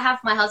 Like I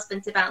have my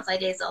husband to bounce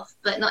ideas off,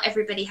 but not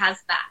everybody has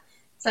that.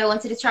 So I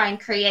wanted to try and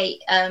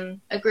create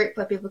a group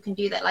where people can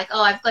do that. Like,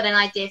 oh, I've got an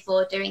idea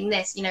for doing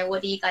this. You know,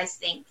 what do you guys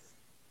think?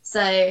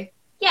 So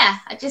yeah,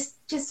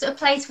 just a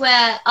place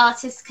where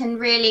artists can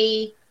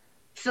really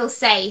feel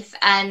safe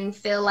and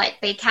feel like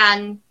they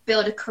can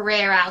build a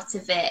career out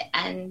of it.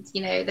 And,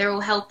 you know, they're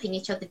all helping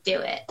each other do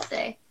it.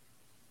 So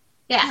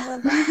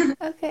yeah.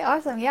 Okay,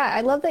 awesome. Yeah,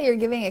 I love that you're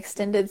giving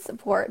extended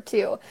support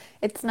too.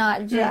 It's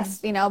not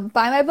just, you know,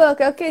 buy my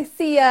book, okay,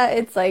 see ya.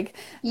 It's like,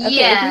 okay, if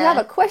you have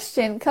a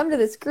question, come to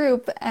this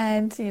group,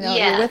 and, you know,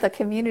 you're with a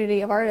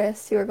community of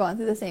artists who are going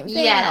through the same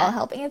thing, and I'll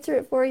help answer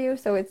it for you.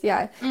 So it's,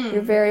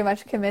 you're very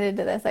much committed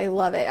to this. I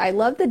love it. I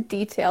love the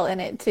detail in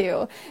it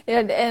too.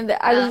 And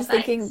I was just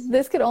thinking,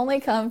 this could only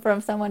come from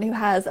someone who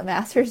has a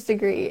master's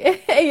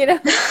degree, you know,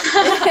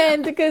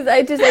 and because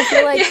I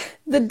feel like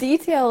the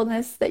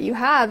detailedness that you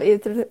have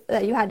is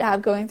that you had to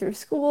have going through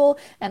school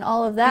and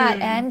all of that,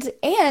 and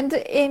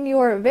in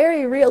your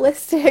very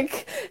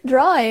realistic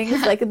drawings,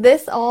 like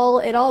it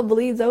all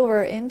bleeds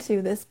over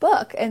into this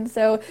book. And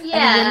so I mean,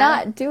 you're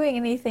not doing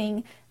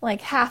anything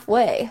like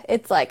halfway.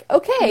 It's like,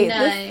 okay,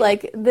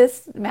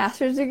 this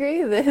master's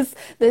degree, this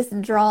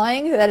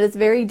drawing that is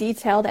very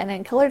detailed and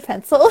in colored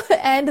pencil,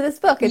 and this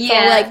book, it's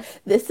all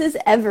like, this is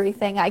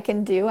everything I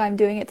can do. I'm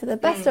doing it to the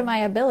best of my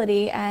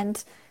ability,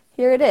 and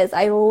here it is.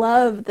 I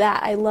love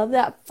that. I love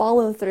that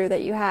follow through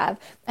that you have.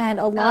 And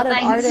a lot of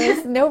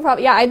artists, no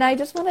problem. Yeah, and I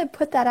just want to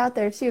put that out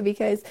there too,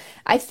 because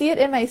I see it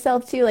in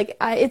myself too. Like,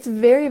 it's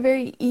very,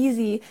 very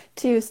easy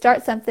to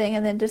start something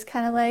and then just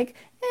kind of like,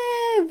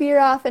 veer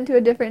off into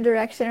a different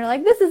direction, or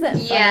like, this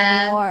isn't fun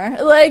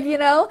anymore. Like, you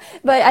know,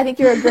 but I think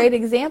you're a great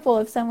example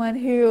of someone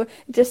who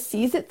just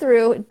sees it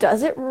through,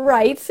 does it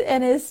right,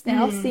 and is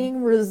now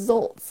seeing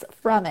results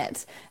from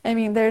it. I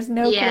mean, there's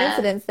no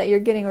coincidence that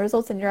you're getting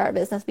results in your art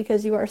business,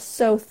 because you are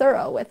so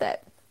thorough with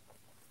it.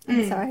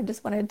 And so I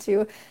just wanted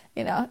to,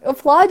 you know,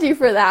 applaud you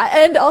for that,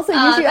 and also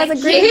use you as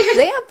a great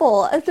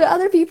example to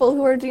other people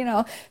who are, you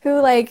know, who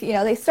like, you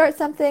know, they start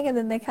something and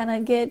then they kind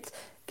of get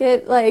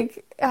get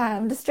like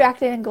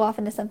distracted and go off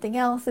into something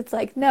else. It's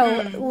like,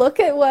 no, look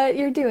at what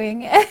you're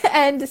doing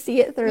and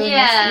see it through,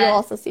 and you'll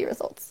also see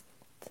results.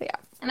 So yeah.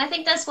 And I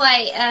think that's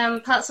why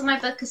parts of my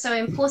book are so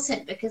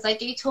important, because I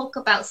do talk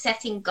about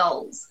setting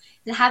goals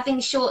and having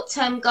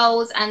short-term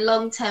goals and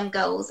long-term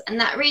goals. And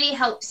that really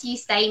helps you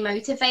stay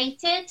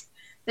motivated,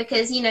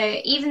 because, you know,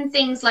 even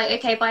things like,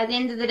 okay, by the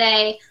end of the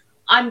day,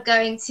 I'm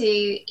going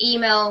to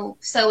email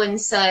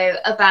so-and-so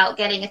about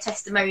getting a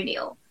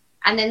testimonial.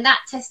 And then that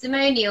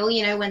testimonial,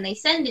 you know, when they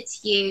send it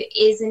to you,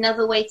 is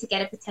another way to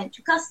get a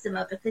potential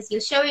customer, because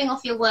you're showing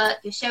off your work,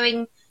 you're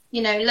showing,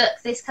 you know, look,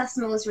 this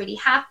customer was really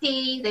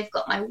happy, they've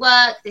got my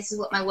work, this is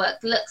what my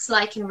work looks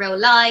like in real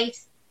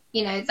life.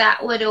 You know,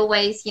 that would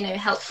always, you know,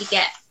 help you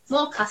get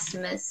more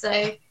customers.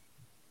 So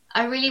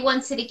I really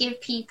wanted to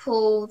give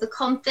people the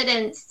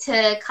confidence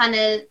to kind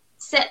of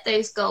set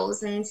those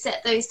goals and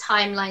set those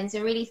timelines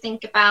and really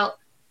think about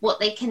what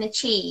they can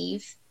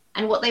achieve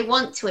and what they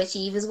want to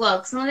achieve as well,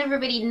 because not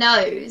everybody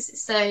knows.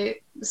 So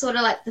sort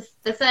of like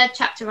the third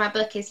chapter of my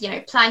book is, you know,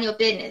 plan your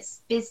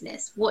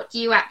business. What do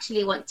you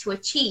actually want to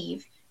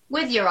achieve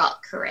with your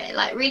art career?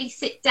 Like, really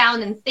sit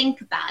down and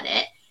think about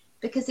it,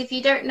 because if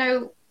you don't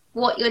know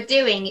what you're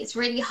doing, it's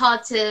really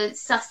hard to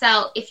suss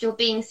out if you're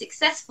being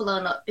successful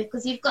or not,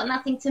 because you've got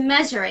nothing to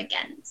measure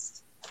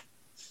against.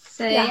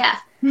 So yeah.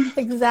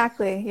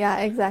 Exactly. Yeah,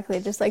 exactly.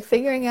 Just like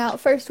figuring out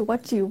first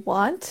what you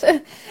want.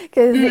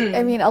 Because,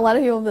 I mean, a lot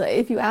of people,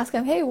 if you ask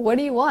them, hey, what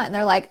do you want? And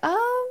they're like, I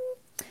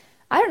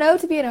don't know,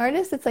 to be an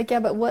artist. It's like, yeah,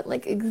 but what,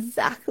 like,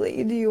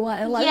 exactly do you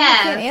want? And a lot of people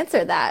can't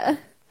answer that.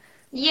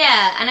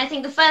 Yeah, and I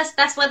think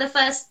that's why the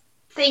first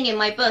thing in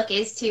my book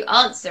is to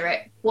answer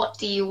it. What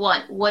do you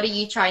want? What are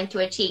you trying to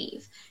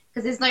achieve?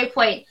 Because there's no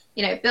point,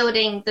 you know,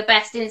 building the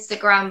best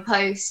Instagram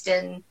post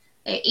and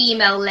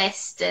email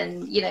list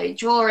and, you know,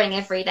 drawing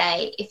every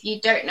day if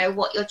you don't know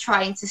what you're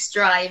trying to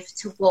strive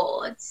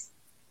towards.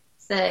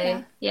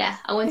 So yeah,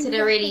 I wanted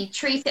to really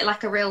treat it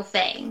like a real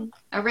thing,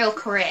 a real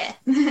career.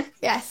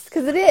 Yes,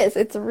 because it is.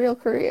 It's a real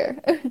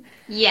career.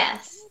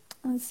 Yes.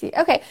 Let's see.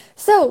 Okay,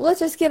 so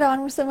let's just get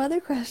on with some other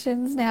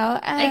questions now.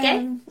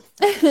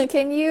 Okay.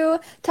 Can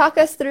you talk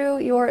us through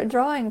your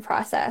drawing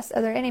process?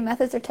 Are there any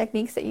methods or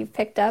techniques that you've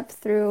picked up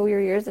through your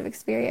years of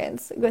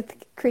experience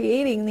with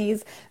creating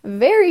these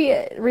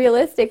very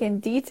realistic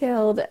and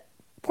detailed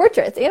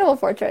portraits, animal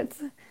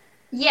portraits?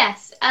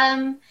 Yes.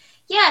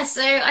 Yeah,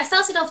 so I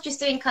started off just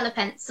doing colour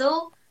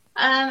pencil,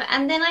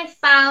 and then I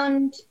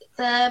found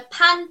the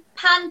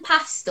pan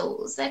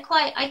pastels. They're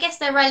quite, I guess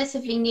they're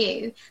relatively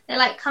new. They're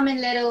like come in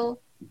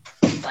little,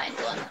 find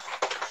one.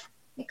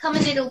 They come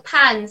in little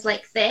pans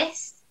like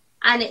this,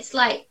 and it's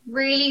like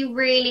really,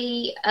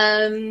 really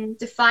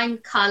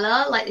defined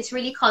colour, like this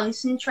really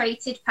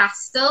concentrated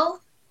pastel.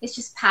 It's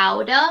just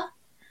powder.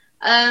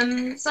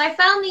 So I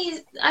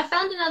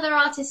found another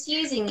artist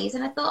using these,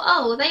 and I thought,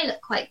 oh, well, they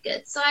look quite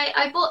good. So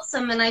I bought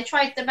some and I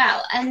tried them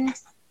out, and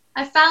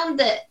I found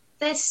that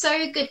they're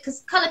so good,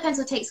 because colour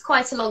pencil takes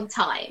quite a long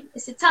time.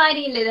 It's a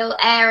tiny little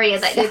area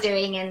that you're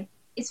doing, and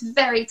it's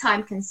very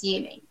time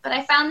consuming. But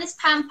I found this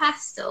pan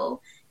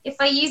pastel, if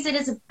I use it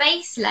as a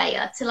base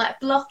layer to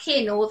like block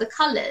in all the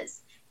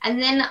colours,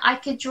 and then I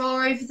could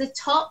draw over the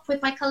top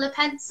with my colour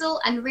pencil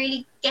and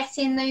really get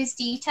in those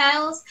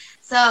details.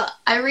 So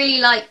I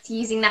really liked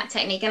using that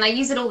technique, and I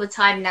use it all the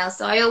time now.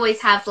 So I always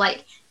have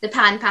like the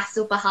pan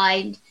pastel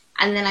behind,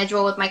 and then I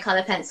draw with my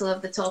colour pencil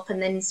over the top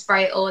and then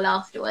spray it all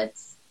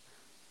afterwards.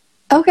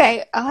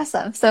 Okay,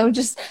 awesome. So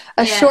just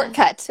a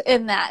shortcut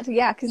in that.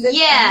 Yeah, because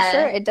I'm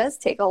sure it does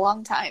take a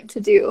long time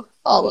to do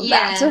all of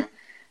that.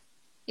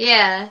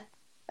 Yeah.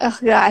 Oh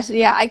gosh,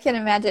 yeah, I can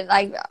imagine.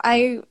 Like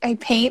I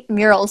paint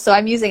murals, so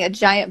I'm using a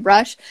giant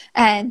brush,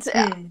 and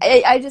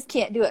I just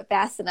can't do it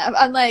fast enough.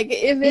 I'm like,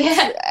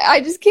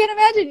 I just can't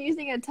imagine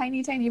using a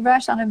tiny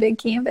brush on a big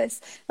canvas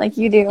like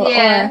you do,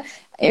 or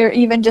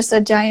even just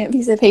a giant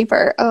piece of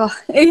paper. Oh,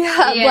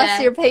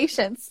 bless your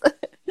patience.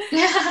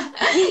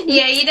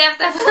 Yeah, you'd have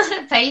to have a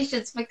lot of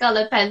patience for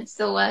colour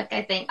pencil work,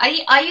 I think.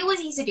 I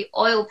always used to do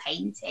oil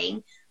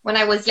painting when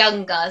I was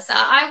younger, so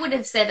I would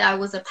have said I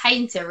was a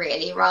painter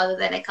really rather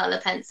than a colour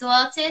pencil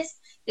artist.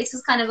 This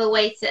was kind of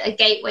a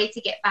gateway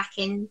to get back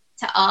into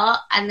art,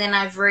 and then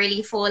I've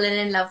really fallen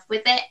in love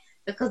with it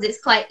because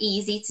it's quite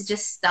easy to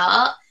just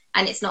start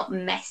and it's not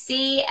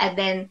messy. And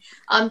then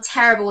I'm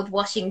terrible with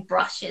washing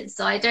brushes,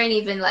 so I don't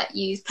even like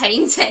use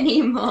paint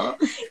anymore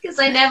because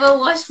I never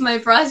wash my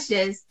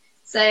brushes.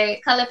 So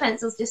colour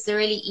pencil is just a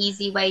really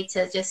easy way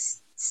to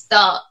just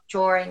start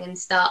drawing and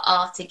start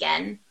art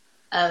again.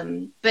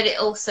 But it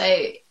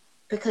also,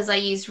 because I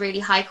use really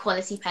high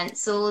quality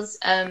pencils,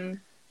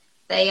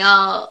 they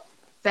are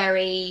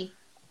very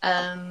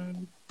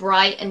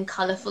bright and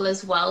colourful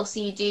as well. So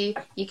you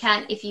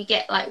can, if you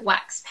get like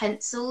wax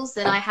pencils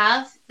that I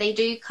have, they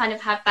do kind of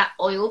have that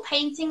oil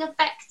painting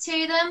effect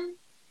to them.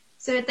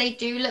 So they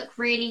do look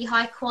really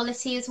high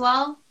quality as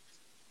well.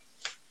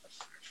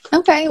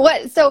 Okay,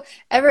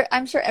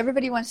 I'm sure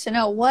everybody wants to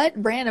know,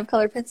 what brand of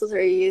colored pencils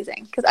are you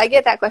using? Because I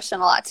get that question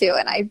a lot too,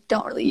 and I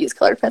don't really use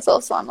colored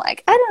pencils, so I'm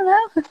like, I don't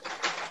know.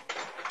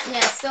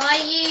 Yeah, so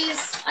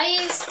I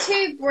use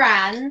two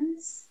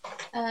brands.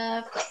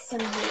 I've got some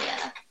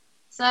here.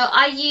 So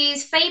I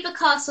use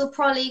Faber-Castell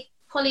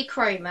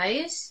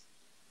Polychromos.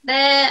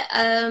 They're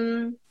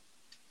an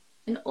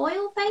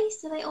oil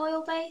based. Are they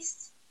oil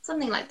based?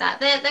 Something like that.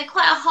 They're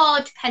quite a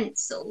hard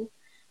pencil,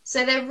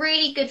 so they're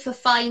really good for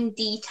fine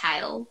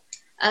detail.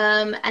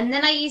 And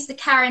then I use the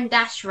Caran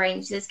d'Ache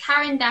range. There's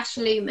Caran d'Ache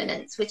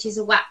Luminance, which is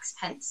a wax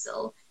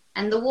pencil,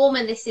 and the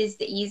warmer this is,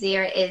 the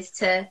easier it is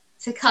to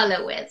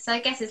colour with. So I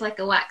guess it's like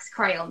a wax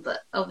crayon, but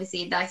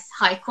obviously nice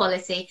high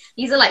quality.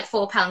 These are like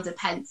 £4 a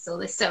pencil.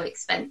 They're so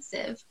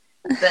expensive,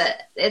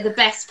 but they're the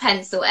best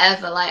pencil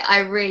ever. Like, I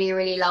really,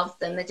 really love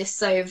them. They're just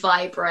so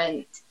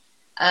vibrant.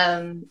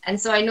 And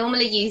so I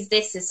normally use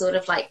this as sort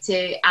of like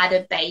to add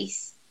a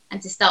base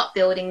and to start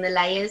building the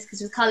layers,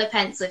 because with colour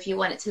pencil, if you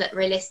want it to look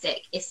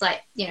realistic, it's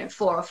like,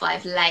 4 or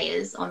 5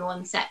 layers on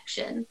one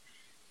section.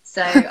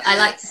 So I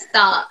like to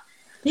start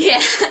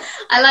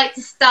I like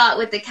to start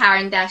with the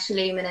Caran d'Ache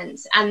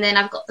Luminance, and then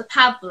I've got the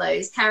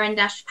Caran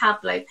d'Ache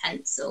Pablo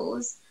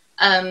pencils.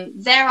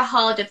 They're a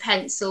harder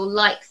pencil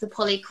like the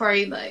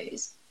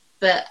Polychromos,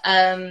 but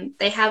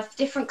they have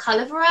different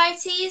colour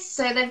varieties.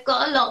 So they've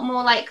got a lot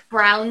more like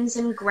browns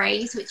and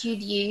greys, which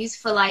you'd use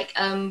for like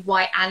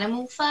white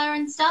animal fur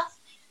and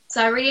stuff.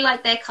 So I really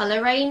like their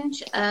colour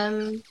range.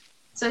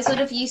 So I sort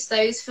of use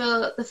those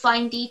for the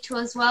fine detail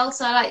as well.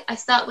 So I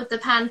start with the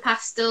pan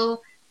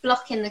pastel,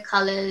 block in the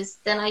colours,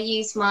 then I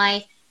use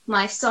my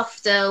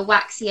softer,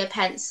 waxier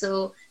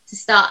pencil to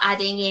start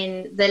adding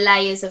in the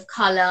layers of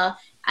colour,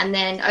 and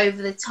then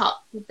over the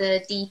top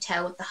the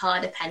detail with the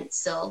harder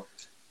pencil,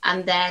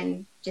 and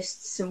then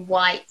just some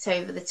white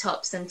over the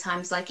top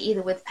sometimes, like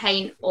either with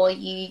paint or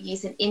you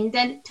use an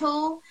indent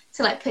tool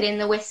to like put in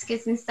the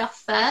whiskers and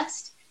stuff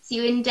first. So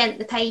you indent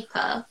the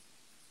paper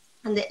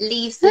and it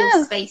leaves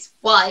the space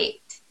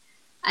white,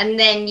 and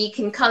then you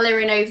can colour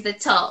in over the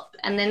top,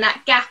 and then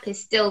that gap is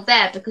still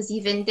there because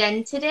you've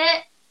indented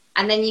it,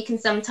 and then you can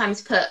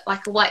sometimes put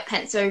like a white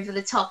pencil over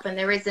the top, and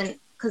there isn't,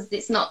 because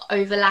it's not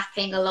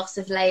overlapping a lot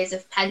of layers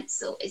of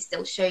pencil, it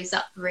still shows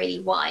up really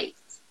white.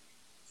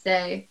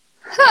 So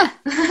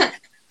I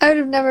would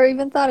have never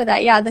even thought of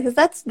that. Yeah, because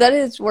that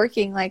is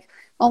working like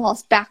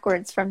almost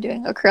backwards from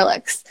doing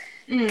acrylics,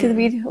 because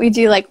we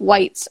do like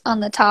whites on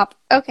the top.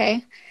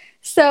 Okay.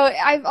 So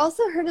I've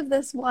also heard of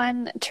this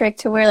one trick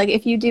to where, like,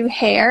 if you do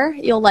hair,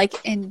 you'll like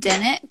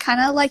indent it,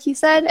 kind of like you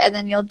said, and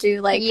then you'll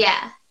do like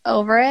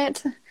over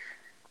it.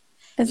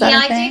 Is that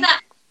a thing? I do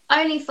that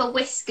only for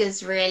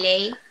whiskers,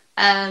 really.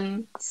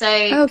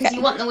 So because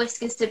you want the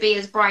whiskers to be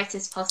as bright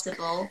as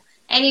possible.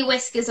 Any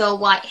whiskers or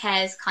white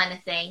hairs kind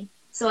of thing.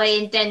 So I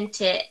indent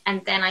it,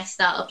 and then I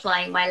start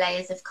applying my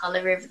layers of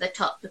colour over the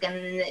top, and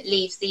then it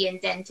leaves the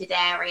indented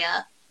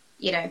area,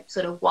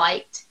 sort of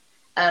white.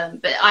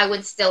 But I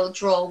would still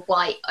draw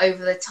white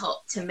over the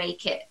top to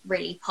make it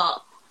really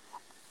pop.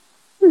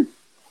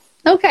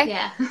 Okay.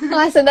 Yeah.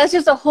 Awesome. That's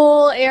just a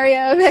whole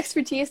area of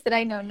expertise that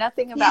I know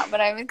nothing about, but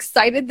I'm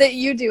excited that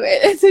you do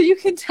it, so you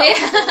can tell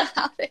people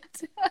about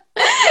it.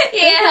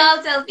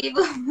 I'll tell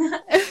people.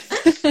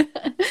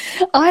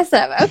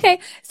 Awesome. Okay.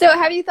 So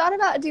have you thought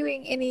about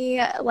doing any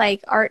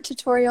like art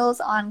tutorials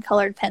on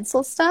colored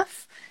pencil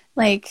stuff?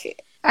 Like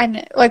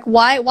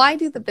why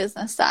do the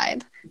business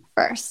side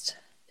first?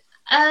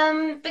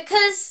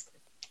 Because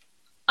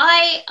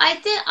I've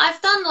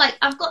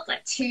got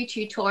like 2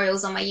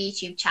 tutorials on my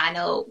YouTube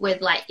channel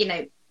with like,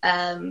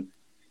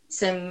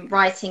 some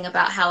writing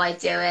about how I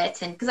do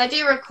it, and because I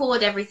do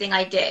record everything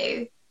I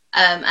do,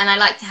 and I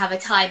like to have a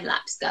time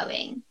lapse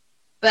going.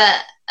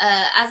 But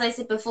as I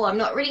said before, I'm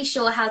not really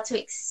sure how to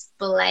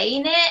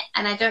explain it,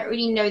 and I don't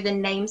really know the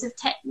names of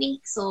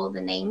techniques or the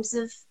names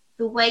of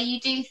the way you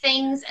do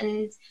things,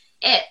 and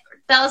it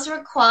does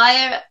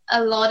require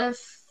a lot of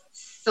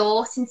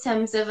thought in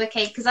terms of,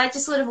 because I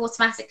just sort of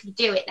automatically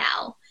do it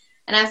now,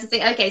 and I have to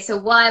think, so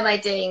why am I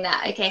doing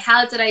that? Okay,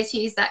 how did I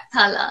choose that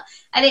color?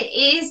 And it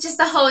is just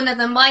a whole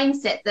nother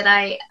mindset that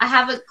I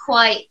haven't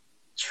quite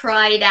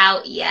tried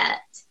out yet.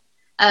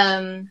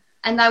 And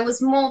I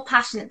was more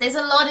passionate. There's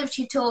a lot of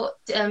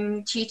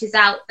tutors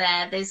out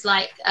there. There's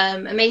like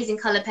amazing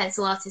color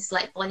pencil artists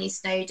like Bonnie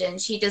Snowden.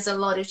 She does a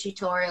lot of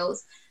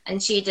tutorials,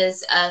 and she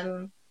does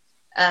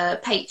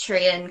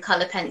Patreon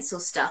color pencil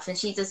stuff, and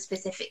she does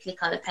specifically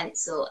color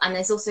pencil. And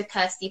there's also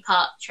Kirsty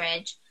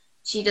Partridge.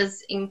 She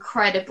does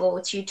incredible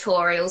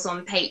tutorials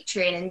on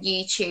Patreon and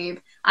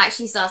YouTube. I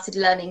actually started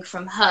learning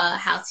from her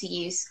how to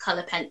use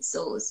color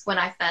pencils when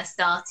I first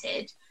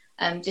started,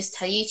 just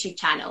her YouTube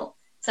channel.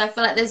 So I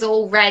feel like there's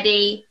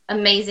already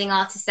amazing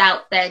artists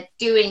out there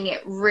doing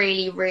it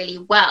really, really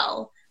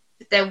well.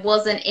 But there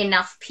wasn't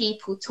enough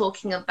people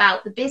talking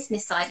about the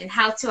business side and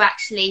how to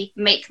actually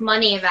make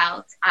money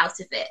out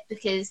of it.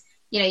 Because,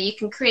 you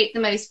can create the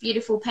most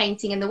beautiful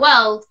painting in the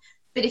world,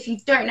 but if you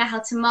don't know how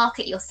to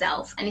market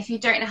yourself, and if you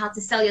don't know how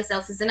to sell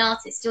yourself as an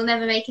artist, you'll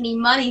never make any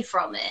money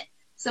from it.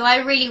 So I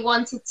really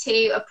wanted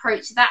to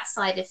approach that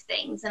side of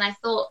things. And I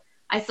thought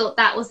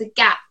that was a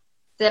gap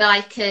that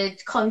I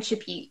could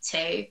contribute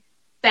to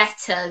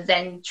better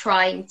than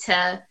trying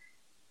to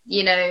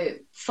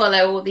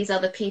follow all these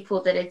other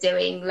people that are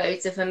doing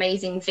loads of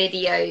amazing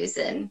videos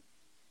and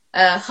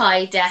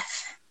high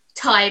def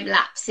time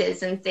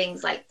lapses and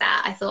things like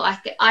that. I thought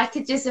I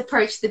could just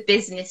approach the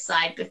business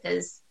side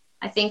because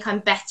I think I'm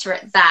better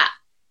at that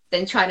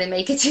than trying to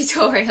make a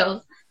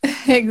tutorial.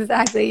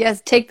 Exactly.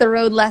 Yes. Take the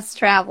road less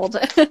traveled.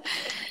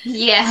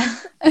 Yeah.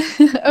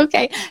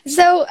 Okay.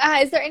 So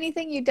is there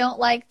anything you don't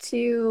like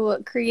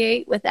to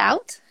create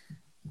without?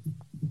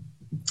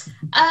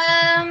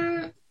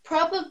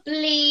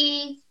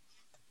 Probably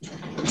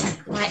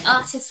my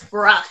artist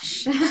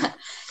brush.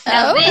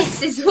 Now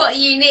this is what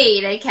you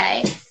need,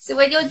 okay? So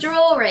when you're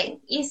drawing,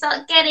 you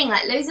start getting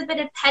like loads of bit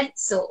of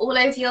pencil all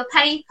over your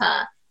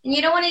paper, and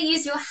you don't want to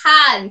use your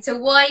hand to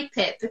wipe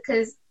it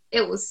because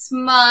it will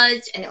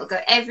smudge and it will go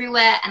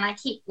everywhere. And I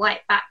keep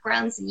white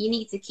backgrounds, and you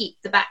need to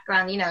keep the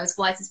background, as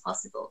white as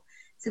possible.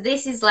 So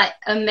this is like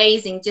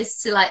amazing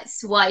just to like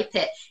swipe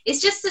it.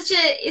 It's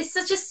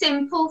such a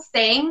simple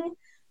thing,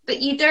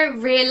 but you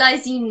don't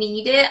realize you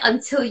need it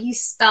until you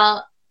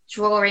start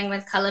drawing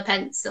with color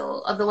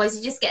pencil. Otherwise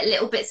you just get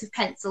little bits of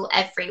pencil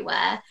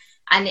everywhere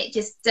and it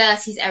just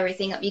dirties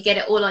everything up. You get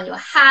it all on your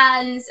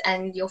hands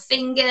and your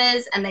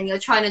fingers, and then you're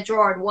trying to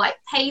draw on white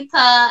paper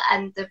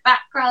and the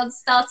background's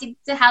starting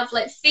to have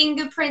like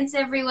fingerprints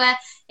everywhere.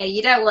 Yeah,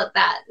 you don't want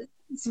that.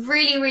 It's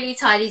really, really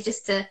tidy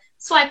just to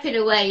swipe it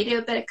away. You do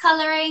a bit of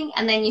coloring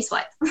and then you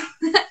swipe.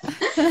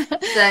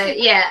 So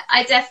yeah,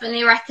 I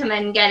definitely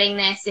recommend getting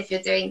this if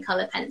you're doing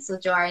color pencil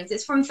drawings.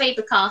 It's from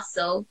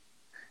Faber-Castell.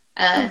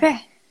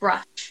 Okay.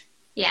 Brush.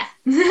 Yeah.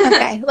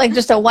 Okay, like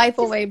just a wipe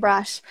away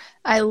brush.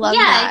 I love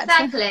that.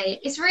 Yeah, exactly.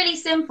 It's really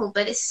simple,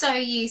 but it's so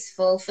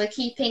useful for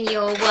keeping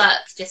your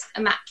work just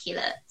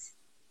immaculate.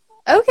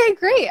 Okay,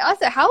 great.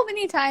 Also, how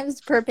many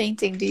times per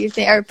painting do you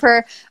think, or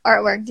per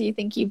artwork do you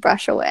think you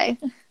brush away?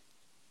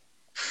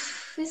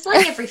 It's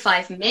like every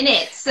 5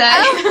 minutes. So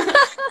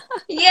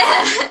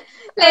yeah,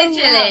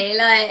 literally,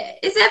 like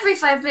it's every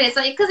 5 minutes.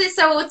 Like because it's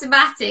so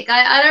automatic,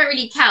 I don't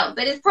really count,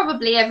 but it's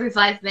probably every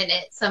 5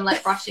 minutes. I'm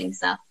like brushing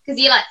stuff because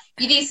you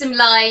do some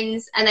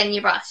lines and then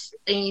you brush,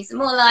 then you do some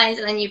more lines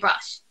and then you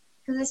brush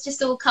because it's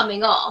just all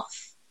coming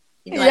off.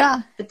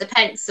 With the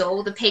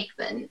pencil, the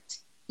pigment.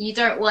 You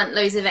don't want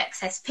loads of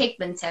excess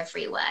pigment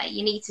everywhere.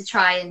 You need to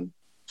try and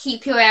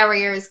keep your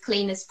area as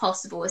clean as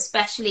possible,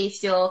 especially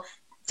if you're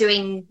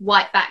doing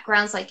white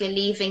backgrounds, like you're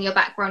leaving your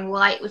background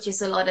white, which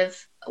is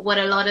what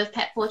a lot of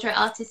pet portrait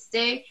artists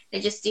do. They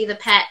just do the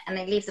pet and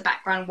they leave the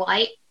background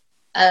white.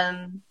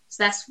 So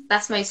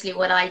that's mostly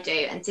what I do.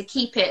 And to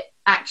keep it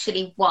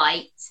actually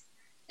white,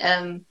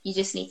 you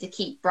just need to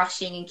keep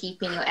brushing and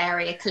keeping your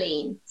area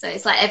clean. So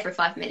it's like every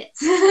 5 minutes.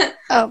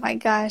 Oh my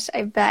gosh,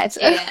 I bet.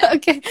 Yeah.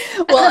 Okay.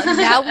 Well,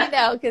 now we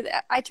know because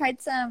I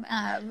tried some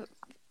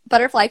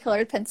butterfly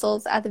colored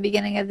pencils at the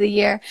beginning of the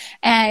year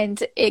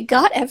and it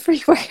got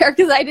everywhere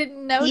because I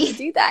didn't know to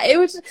do that. It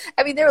was,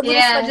 there were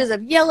little smudges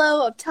of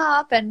yellow up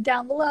top and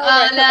down below.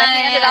 And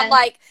I'm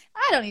like,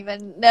 I don't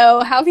even know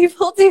how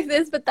people do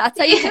this, but that's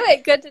how you do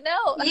it. Good to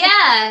know.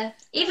 Yeah.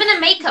 Even a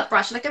makeup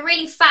brush, like a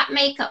really fat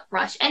makeup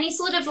brush, any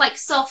sort of like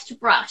soft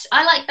brush.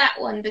 I like that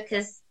one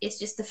because it's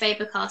just the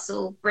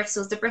Faber-Castell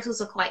bristles. The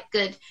bristles are quite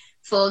good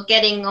for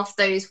getting off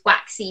those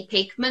waxy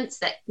pigments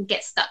that can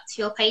get stuck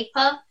to your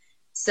paper.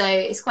 So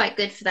it's quite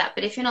good for that.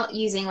 But if you're not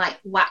using like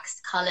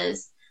waxed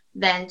colors,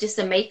 then just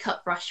a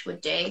makeup brush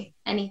would do.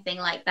 Anything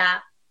like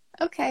that.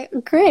 Okay,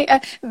 great.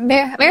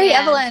 Mary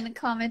Evelyn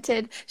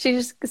commented, she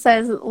just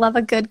says, love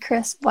a good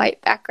crisp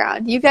white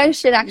background. You guys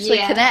should actually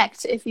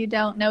connect if you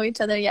don't know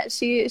each other yet.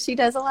 She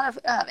does a lot of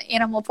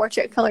animal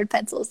portrait colored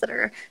pencils that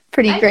are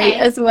pretty great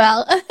as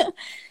well.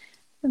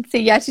 Let's see.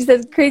 Yeah, she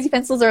says crazy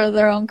pencils are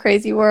their own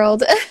crazy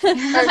world.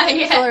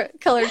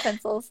 Colored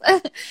pencils.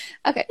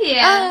 Okay.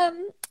 Yeah.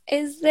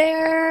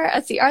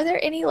 Are there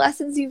any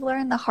lessons you've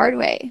learned the hard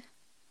way?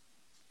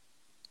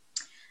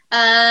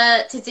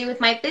 To do with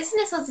my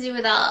business or to do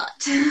with art?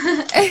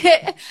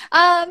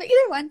 Either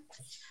one.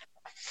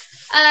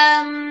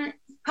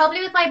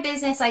 Probably with my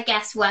business, I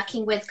guess,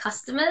 working with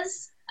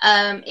customers.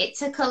 It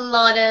took a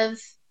lot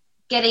of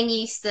getting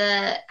used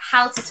to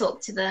how to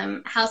talk to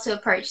them, how to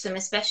approach them,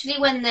 especially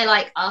when they're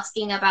like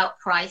asking about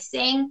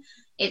pricing.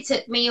 It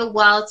took me a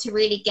while to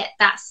really get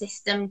that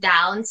system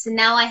down. So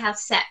now I have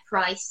set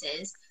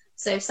prices.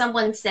 So if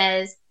someone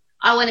says,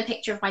 I want a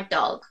picture of my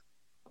dog,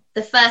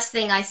 the first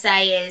thing I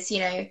say is,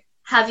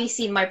 have you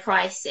seen my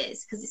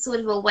prices? Because it's sort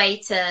of a way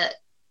to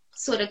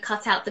sort of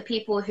cut out the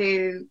people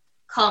who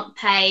can't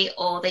pay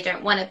or they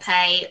don't want to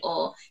pay,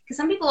 or because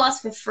some people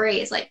ask for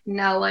free. It's like,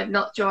 no, I'm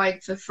not drawing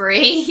for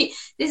free.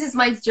 This is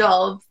my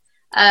job.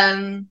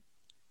 So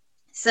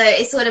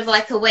it's sort of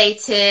like a way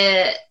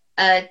to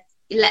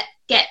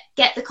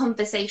get the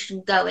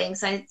conversation going.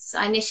 So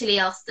I initially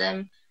asked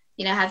them,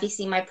 have you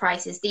seen my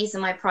prices? These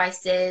are my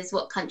prices.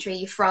 What country are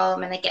you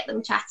from? And I get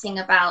them chatting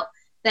about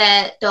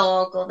their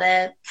dog or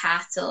their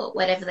cat or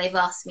whatever they've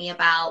asked me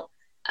about.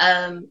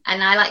 And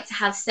I like to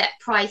have set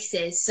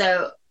prices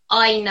so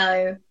I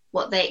know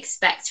what they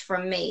expect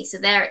from me. So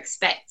they're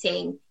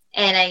expecting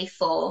NA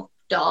for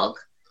dog.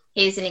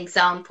 Here's an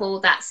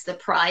example. That's the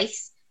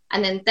price.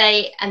 and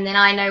then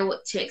I know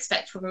what to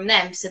expect from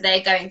them. So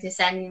they're going to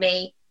send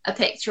me a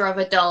picture of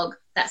a dog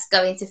that's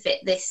going to fit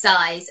this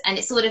size. And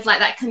it's sort of like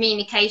that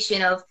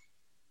communication of,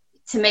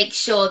 to make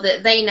sure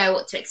that they know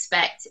what to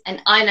expect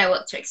and I know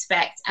what to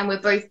expect, and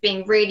we're both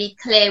being really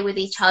clear with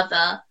each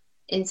other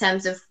in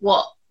terms of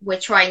what we're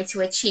trying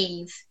to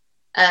achieve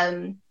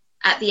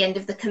at the end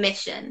of the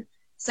commission.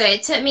 So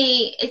it took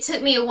me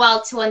a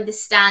while to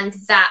understand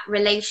that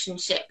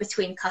relationship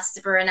between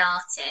customer and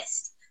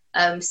artist.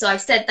 So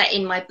I've said that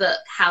in my book,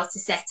 how to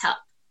set up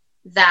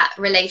that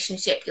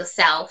relationship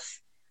yourself,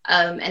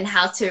 and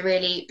how to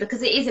really,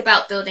 because it is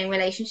about building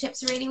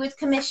relationships really with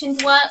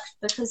commissioned work,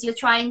 because you're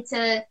trying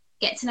to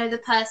get to know the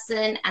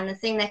person and the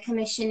thing they're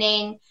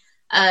commissioning,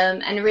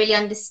 and really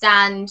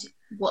understand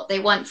what they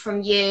want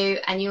from you.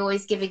 And you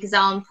always give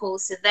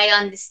examples so they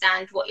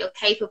understand what you're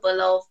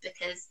capable of,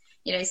 because,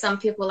 you know, some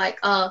people are like,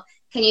 oh,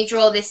 can you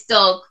draw this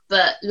dog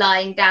but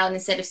lying down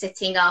instead of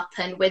sitting up,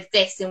 and with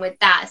this and with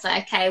that? It's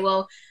like, okay,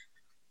 well,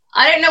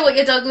 I don't know what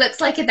your dog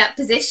looks like in that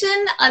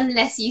position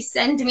unless you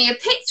send me a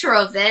picture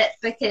of it,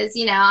 because,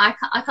 you know,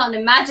 I can't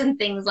imagine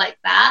things like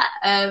that.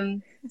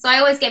 So I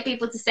always get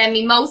people to send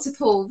me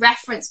multiple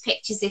reference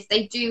pictures if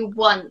they do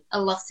want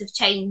a lot of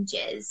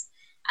changes.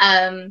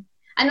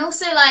 And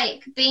also,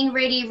 like, being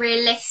really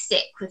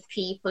realistic with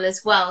people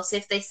as well. So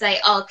if they say,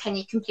 oh, can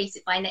you complete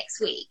it by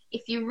next week?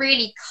 If you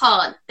really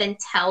can't, then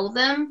tell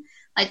them.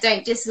 Like,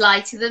 don't just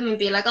lie to them and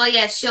be like, oh,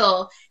 yeah,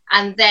 sure.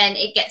 And then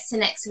it gets to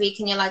next week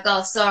and you're like,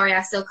 oh, sorry,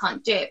 I still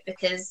can't do it,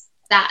 because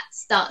that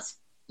starts,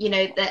 you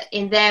know, that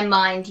in their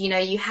mind, you know,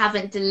 you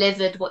haven't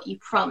delivered what you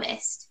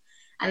promised.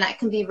 And that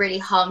can be really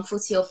harmful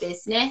to your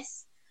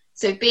business.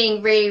 So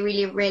being really,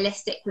 really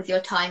realistic with your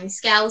time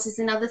scales is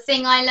another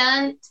thing I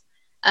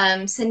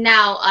learned. So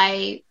now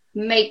I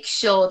make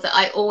sure that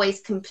I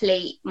always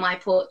complete my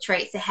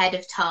portraits ahead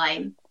of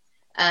time.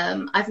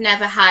 I've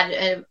never had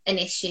an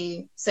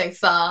issue so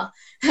far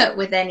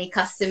with any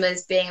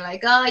customers being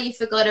like, oh, you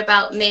forgot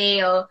about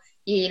me, or,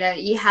 you know,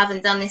 you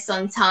haven't done this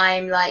on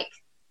time. Like,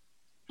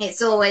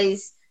 it's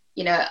always,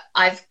 you know,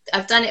 I've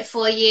done it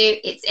for you.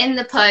 It's in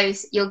the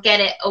post. You'll get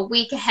it a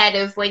week ahead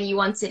of when you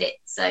wanted it.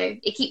 So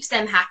it keeps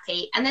them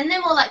happy. And then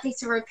they're more likely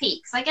to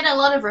repeat, because I get a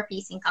lot of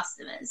repeating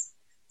customers.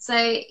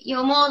 So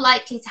you're more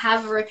likely to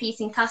have a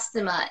repeating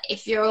customer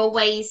if you're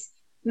always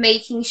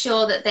making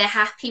sure that they're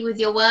happy with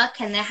your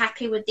work and they're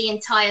happy with the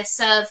entire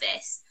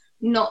service,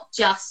 not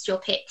just your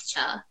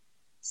picture.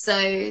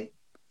 So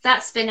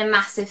that's been a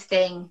massive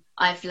thing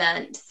I've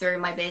learned through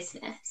my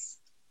business.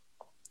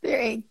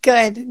 Very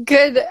good.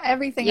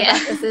 Everything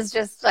about this is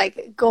just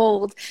like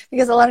gold,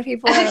 because a lot of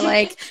people are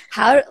like,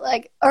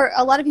 or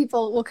a lot of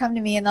people will come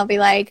to me and they'll be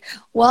like,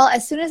 well,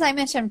 as soon as I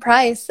mention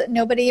price,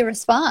 nobody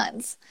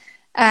responds.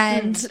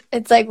 And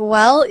it's like,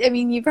 well, I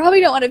mean, you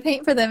probably don't want to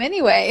paint for them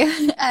anyway.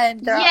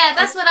 And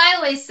that's what I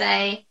always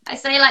say. I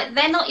say, like,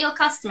 they're not your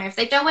customer. If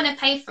they don't want to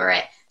pay for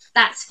it,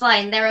 that's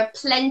fine. There are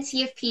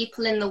plenty of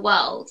people in the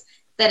world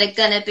that are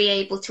going to be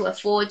able to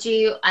afford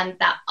you and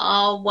that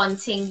are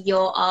wanting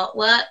your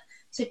artwork.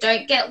 So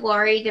don't get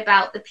worried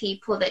about the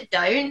people that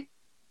don't,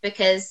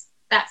 because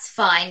that's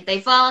fine.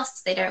 They've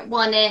asked, they don't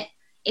want it.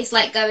 It's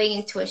like going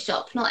into a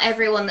shop. Not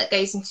everyone that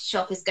goes into a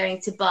shop is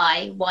going to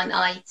buy one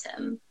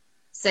item.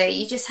 So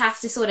you just have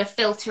to sort of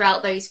filter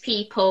out those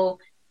people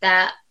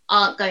that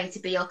aren't going to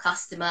be your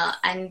customer,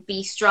 and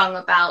be strong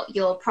about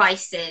your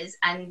prices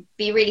and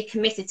be really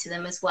committed to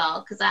them as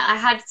well. Because I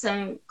had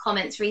some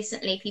comments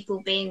recently,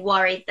 people being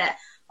worried that,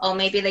 oh,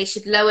 maybe they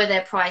should lower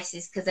their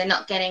prices because they're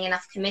not getting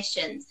enough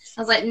commissions.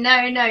 I was like,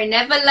 no,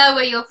 never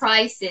lower your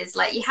prices.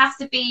 Like, you have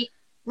to be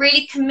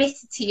really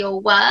committed to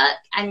your work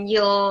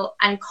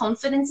and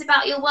confident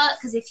about your work.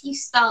 Because if you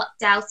start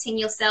doubting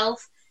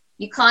yourself,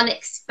 you can't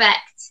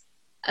expect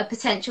a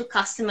potential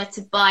customer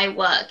to buy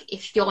work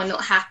if you're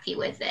not happy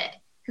with it,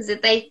 because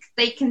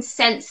they can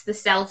sense the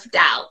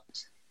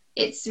self-doubt.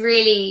 It's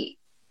really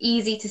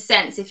easy to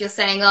sense if you're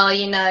saying, oh,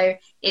 you know,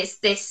 it's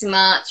this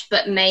much,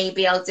 but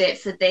maybe I'll do it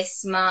for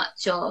this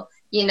much, or,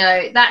 you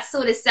know, that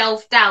sort of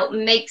self-doubt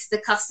makes the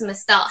customer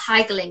start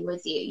haggling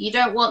with you. You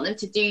don't want them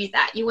to do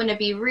that. You want to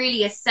be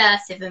really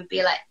assertive and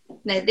be like,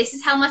 no, this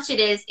is how much it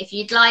is. If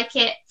you'd like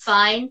it,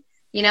 fine.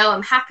 You know,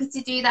 I'm happy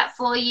to do that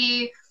for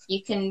you.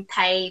 You can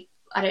pay,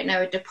 I don't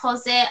know, a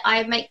deposit.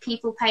 I make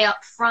people pay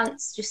up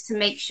front just to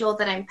make sure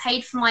that I'm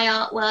paid for my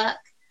artwork.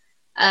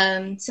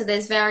 So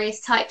there's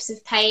various types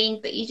of paying,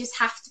 but you just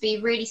have to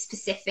be really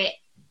specific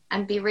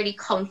and be really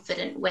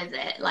confident with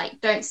it. Like,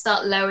 don't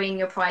start lowering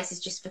your prices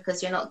just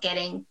because you're not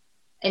getting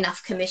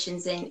enough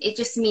commissions in. It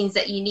just means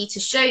that you need to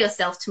show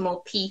yourself to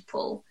more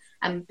people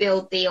and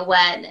build the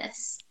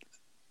awareness.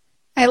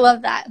 I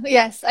love that.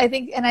 Yes, I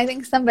think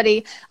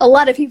a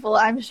lot of people,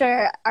 I'm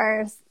sure,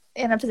 are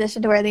in a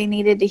position to where they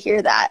needed to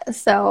hear that.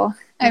 So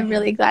I'm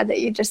really glad that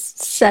you just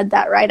said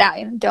that right out.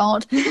 And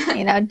don't,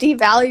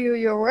 devalue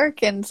your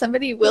work, and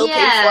somebody will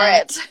pay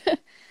for it.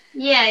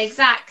 Yeah,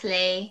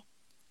 exactly.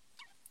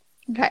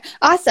 Okay,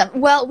 awesome.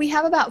 Well, we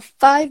have about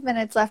 5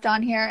 minutes left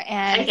on here,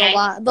 and Okay.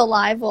 the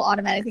live will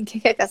automatically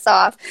kick us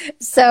off.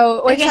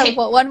 So we just have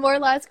one more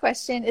last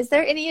question. Is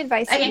there any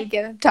advice that you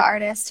give to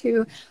artists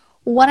who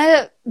want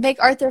to make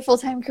art their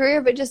full-time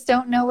career but just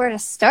don't know where to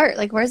start?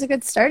 Like, where's a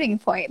good starting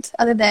point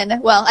other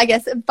than, well, I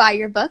guess buy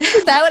your book?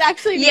 That would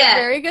actually be a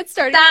very good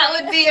starting point. That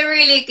would be a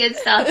really good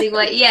starting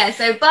point. Yeah,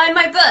 so buy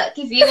my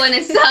book if you want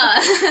to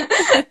start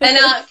an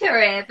art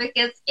career,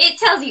 because it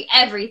tells you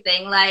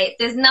everything. Like,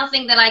 there's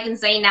nothing that I can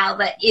say now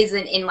that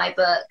isn't in my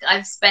book.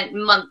 I've spent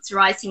months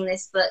writing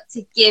this book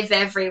to give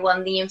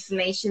everyone the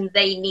information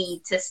they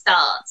need to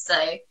start. So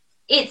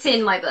it's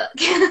in my book,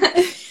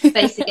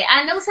 basically.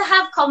 And also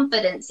have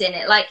confidence in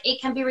it. Like,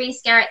 it can be really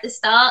scary at the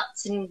start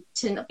to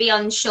be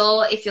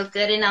unsure if you're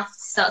good enough to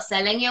start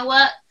selling your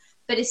work.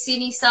 But as soon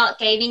as you start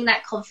gaining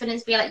that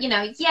confidence, be like, you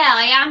know, yeah,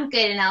 I am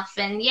good enough.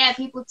 And yeah,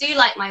 people do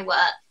like my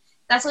work.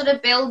 That sort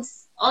of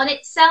builds on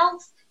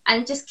itself.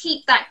 And just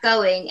keep that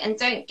going. And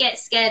don't get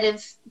scared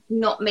of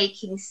not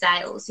making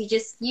sales. You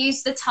just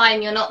use the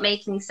time you're not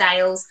making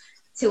sales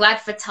to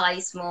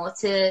advertise more,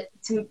 to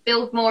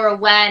build more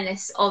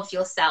awareness of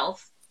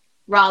yourself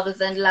rather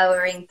than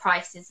lowering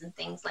prices and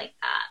things like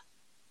that.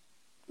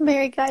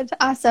 Very good.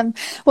 Awesome.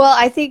 Well,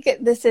 I think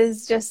this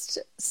is just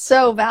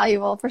so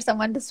valuable for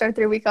someone to start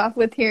their week off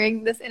with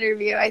hearing this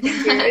interview. I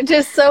think you're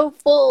just so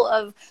full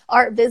of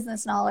art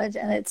business knowledge,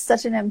 and it's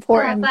such an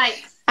important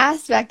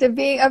aspect of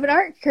being of an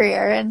art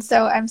career. And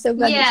so I'm so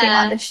glad you came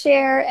on to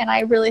share, and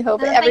I really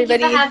hope everybody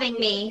thank you for having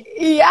me.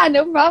 Yeah,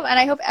 no problem. And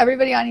I hope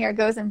everybody on here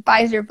goes and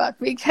buys your book,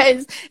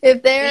 because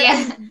if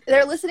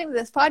they're listening to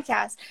this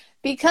podcast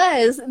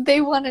because they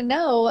want to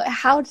know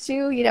how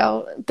to, you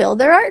know, build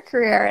their art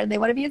career, and they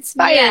want to be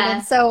inspired.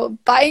 And so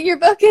buying your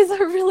book is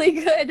a really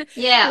good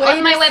way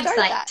on my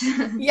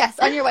website. Yes,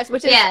 on your website,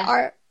 which is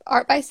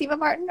Art by Sema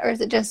Martin, or is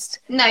it just?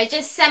 No,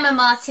 just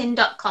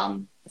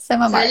semamartin.com.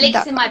 Semamartin.com. So the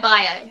link's in my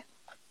bio.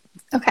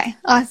 Okay,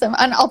 awesome.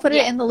 And I'll put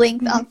it in the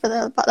link for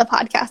the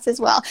podcast as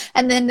well.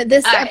 And then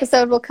this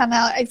episode will come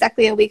out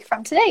exactly a week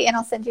from today, and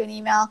I'll send you an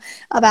email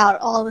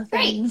about all the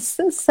things.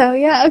 So,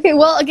 yeah. Okay,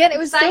 well, again, it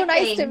was so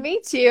nice to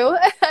meet you.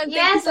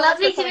 Yes,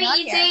 lovely to meet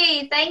you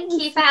too. Thank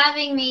you for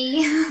having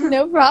me.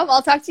 No problem.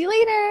 I'll talk to you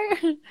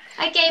later.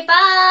 Okay,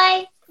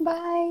 bye.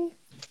 Bye.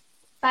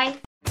 Bye.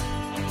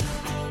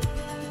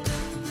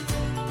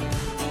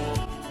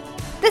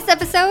 This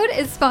episode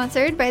is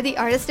sponsored by the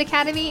Artist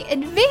Academy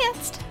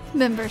Advanced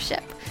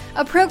Membership,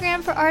 a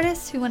program for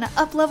artists who want to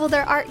up-level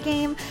their art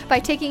game by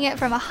taking it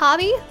from a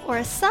hobby or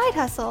a side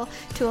hustle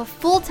to a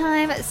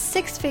full-time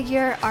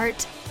six-figure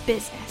art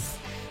business.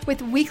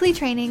 With weekly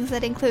trainings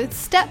that include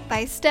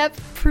step-by-step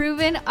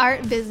proven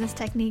art business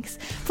techniques,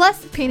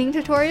 plus painting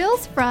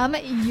tutorials from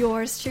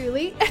yours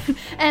truly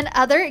and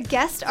other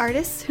guest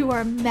artists who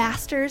are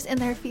masters in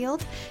their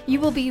field, you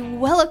will be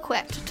well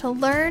equipped to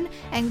learn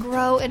and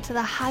grow into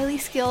the highly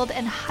skilled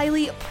and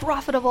highly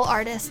profitable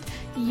artist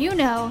you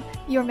know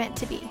you're meant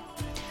to be.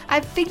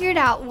 I've figured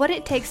out what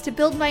it takes to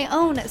build my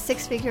own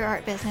six-figure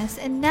art business,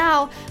 and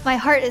now my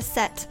heart is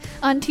set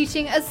on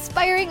teaching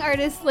aspiring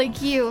artists like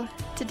you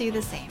to do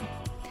the same.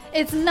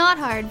 It's not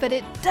hard, but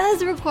it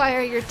does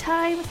require your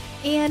time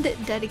and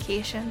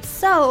dedication.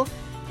 So,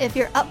 if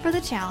you're up for the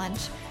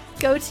challenge,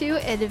 go to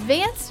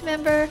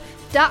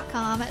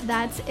advancedmember.com.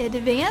 That's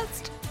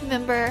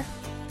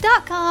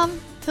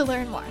advancedmember.com to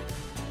learn more.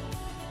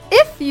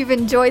 If you've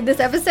enjoyed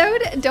this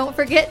episode, don't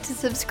forget to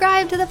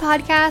subscribe to the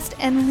podcast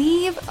and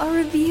leave a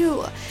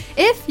review.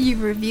 If you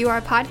review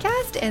our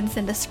podcast and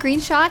send a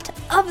screenshot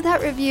of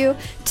that review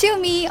to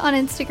me on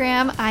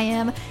Instagram, I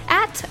am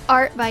at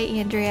Art by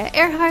Andrea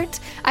Earhart.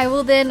 I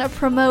will then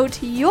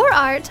promote your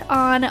art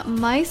on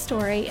my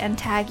story and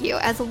tag you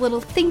as a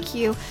little thank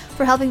you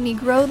for helping me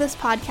grow this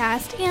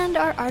podcast and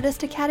our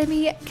Artist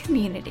Academy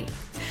community.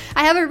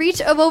 I have a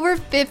reach of over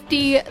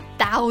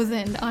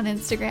 50,000 on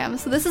Instagram,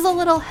 so this is a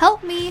little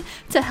help me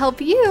to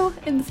help you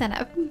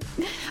incentive.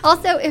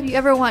 Also, if you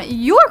ever want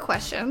your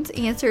questions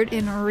answered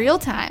in real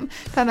time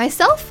by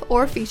myself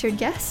or featured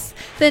guests,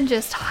 then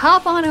just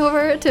hop on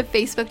over to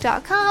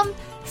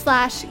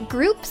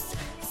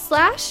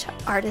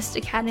facebook.com/groups/Artist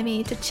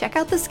Academy to check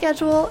out the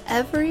schedule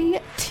every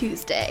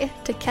Tuesday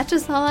to catch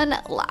us on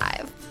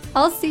live.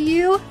 I'll see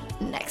you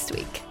next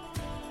week.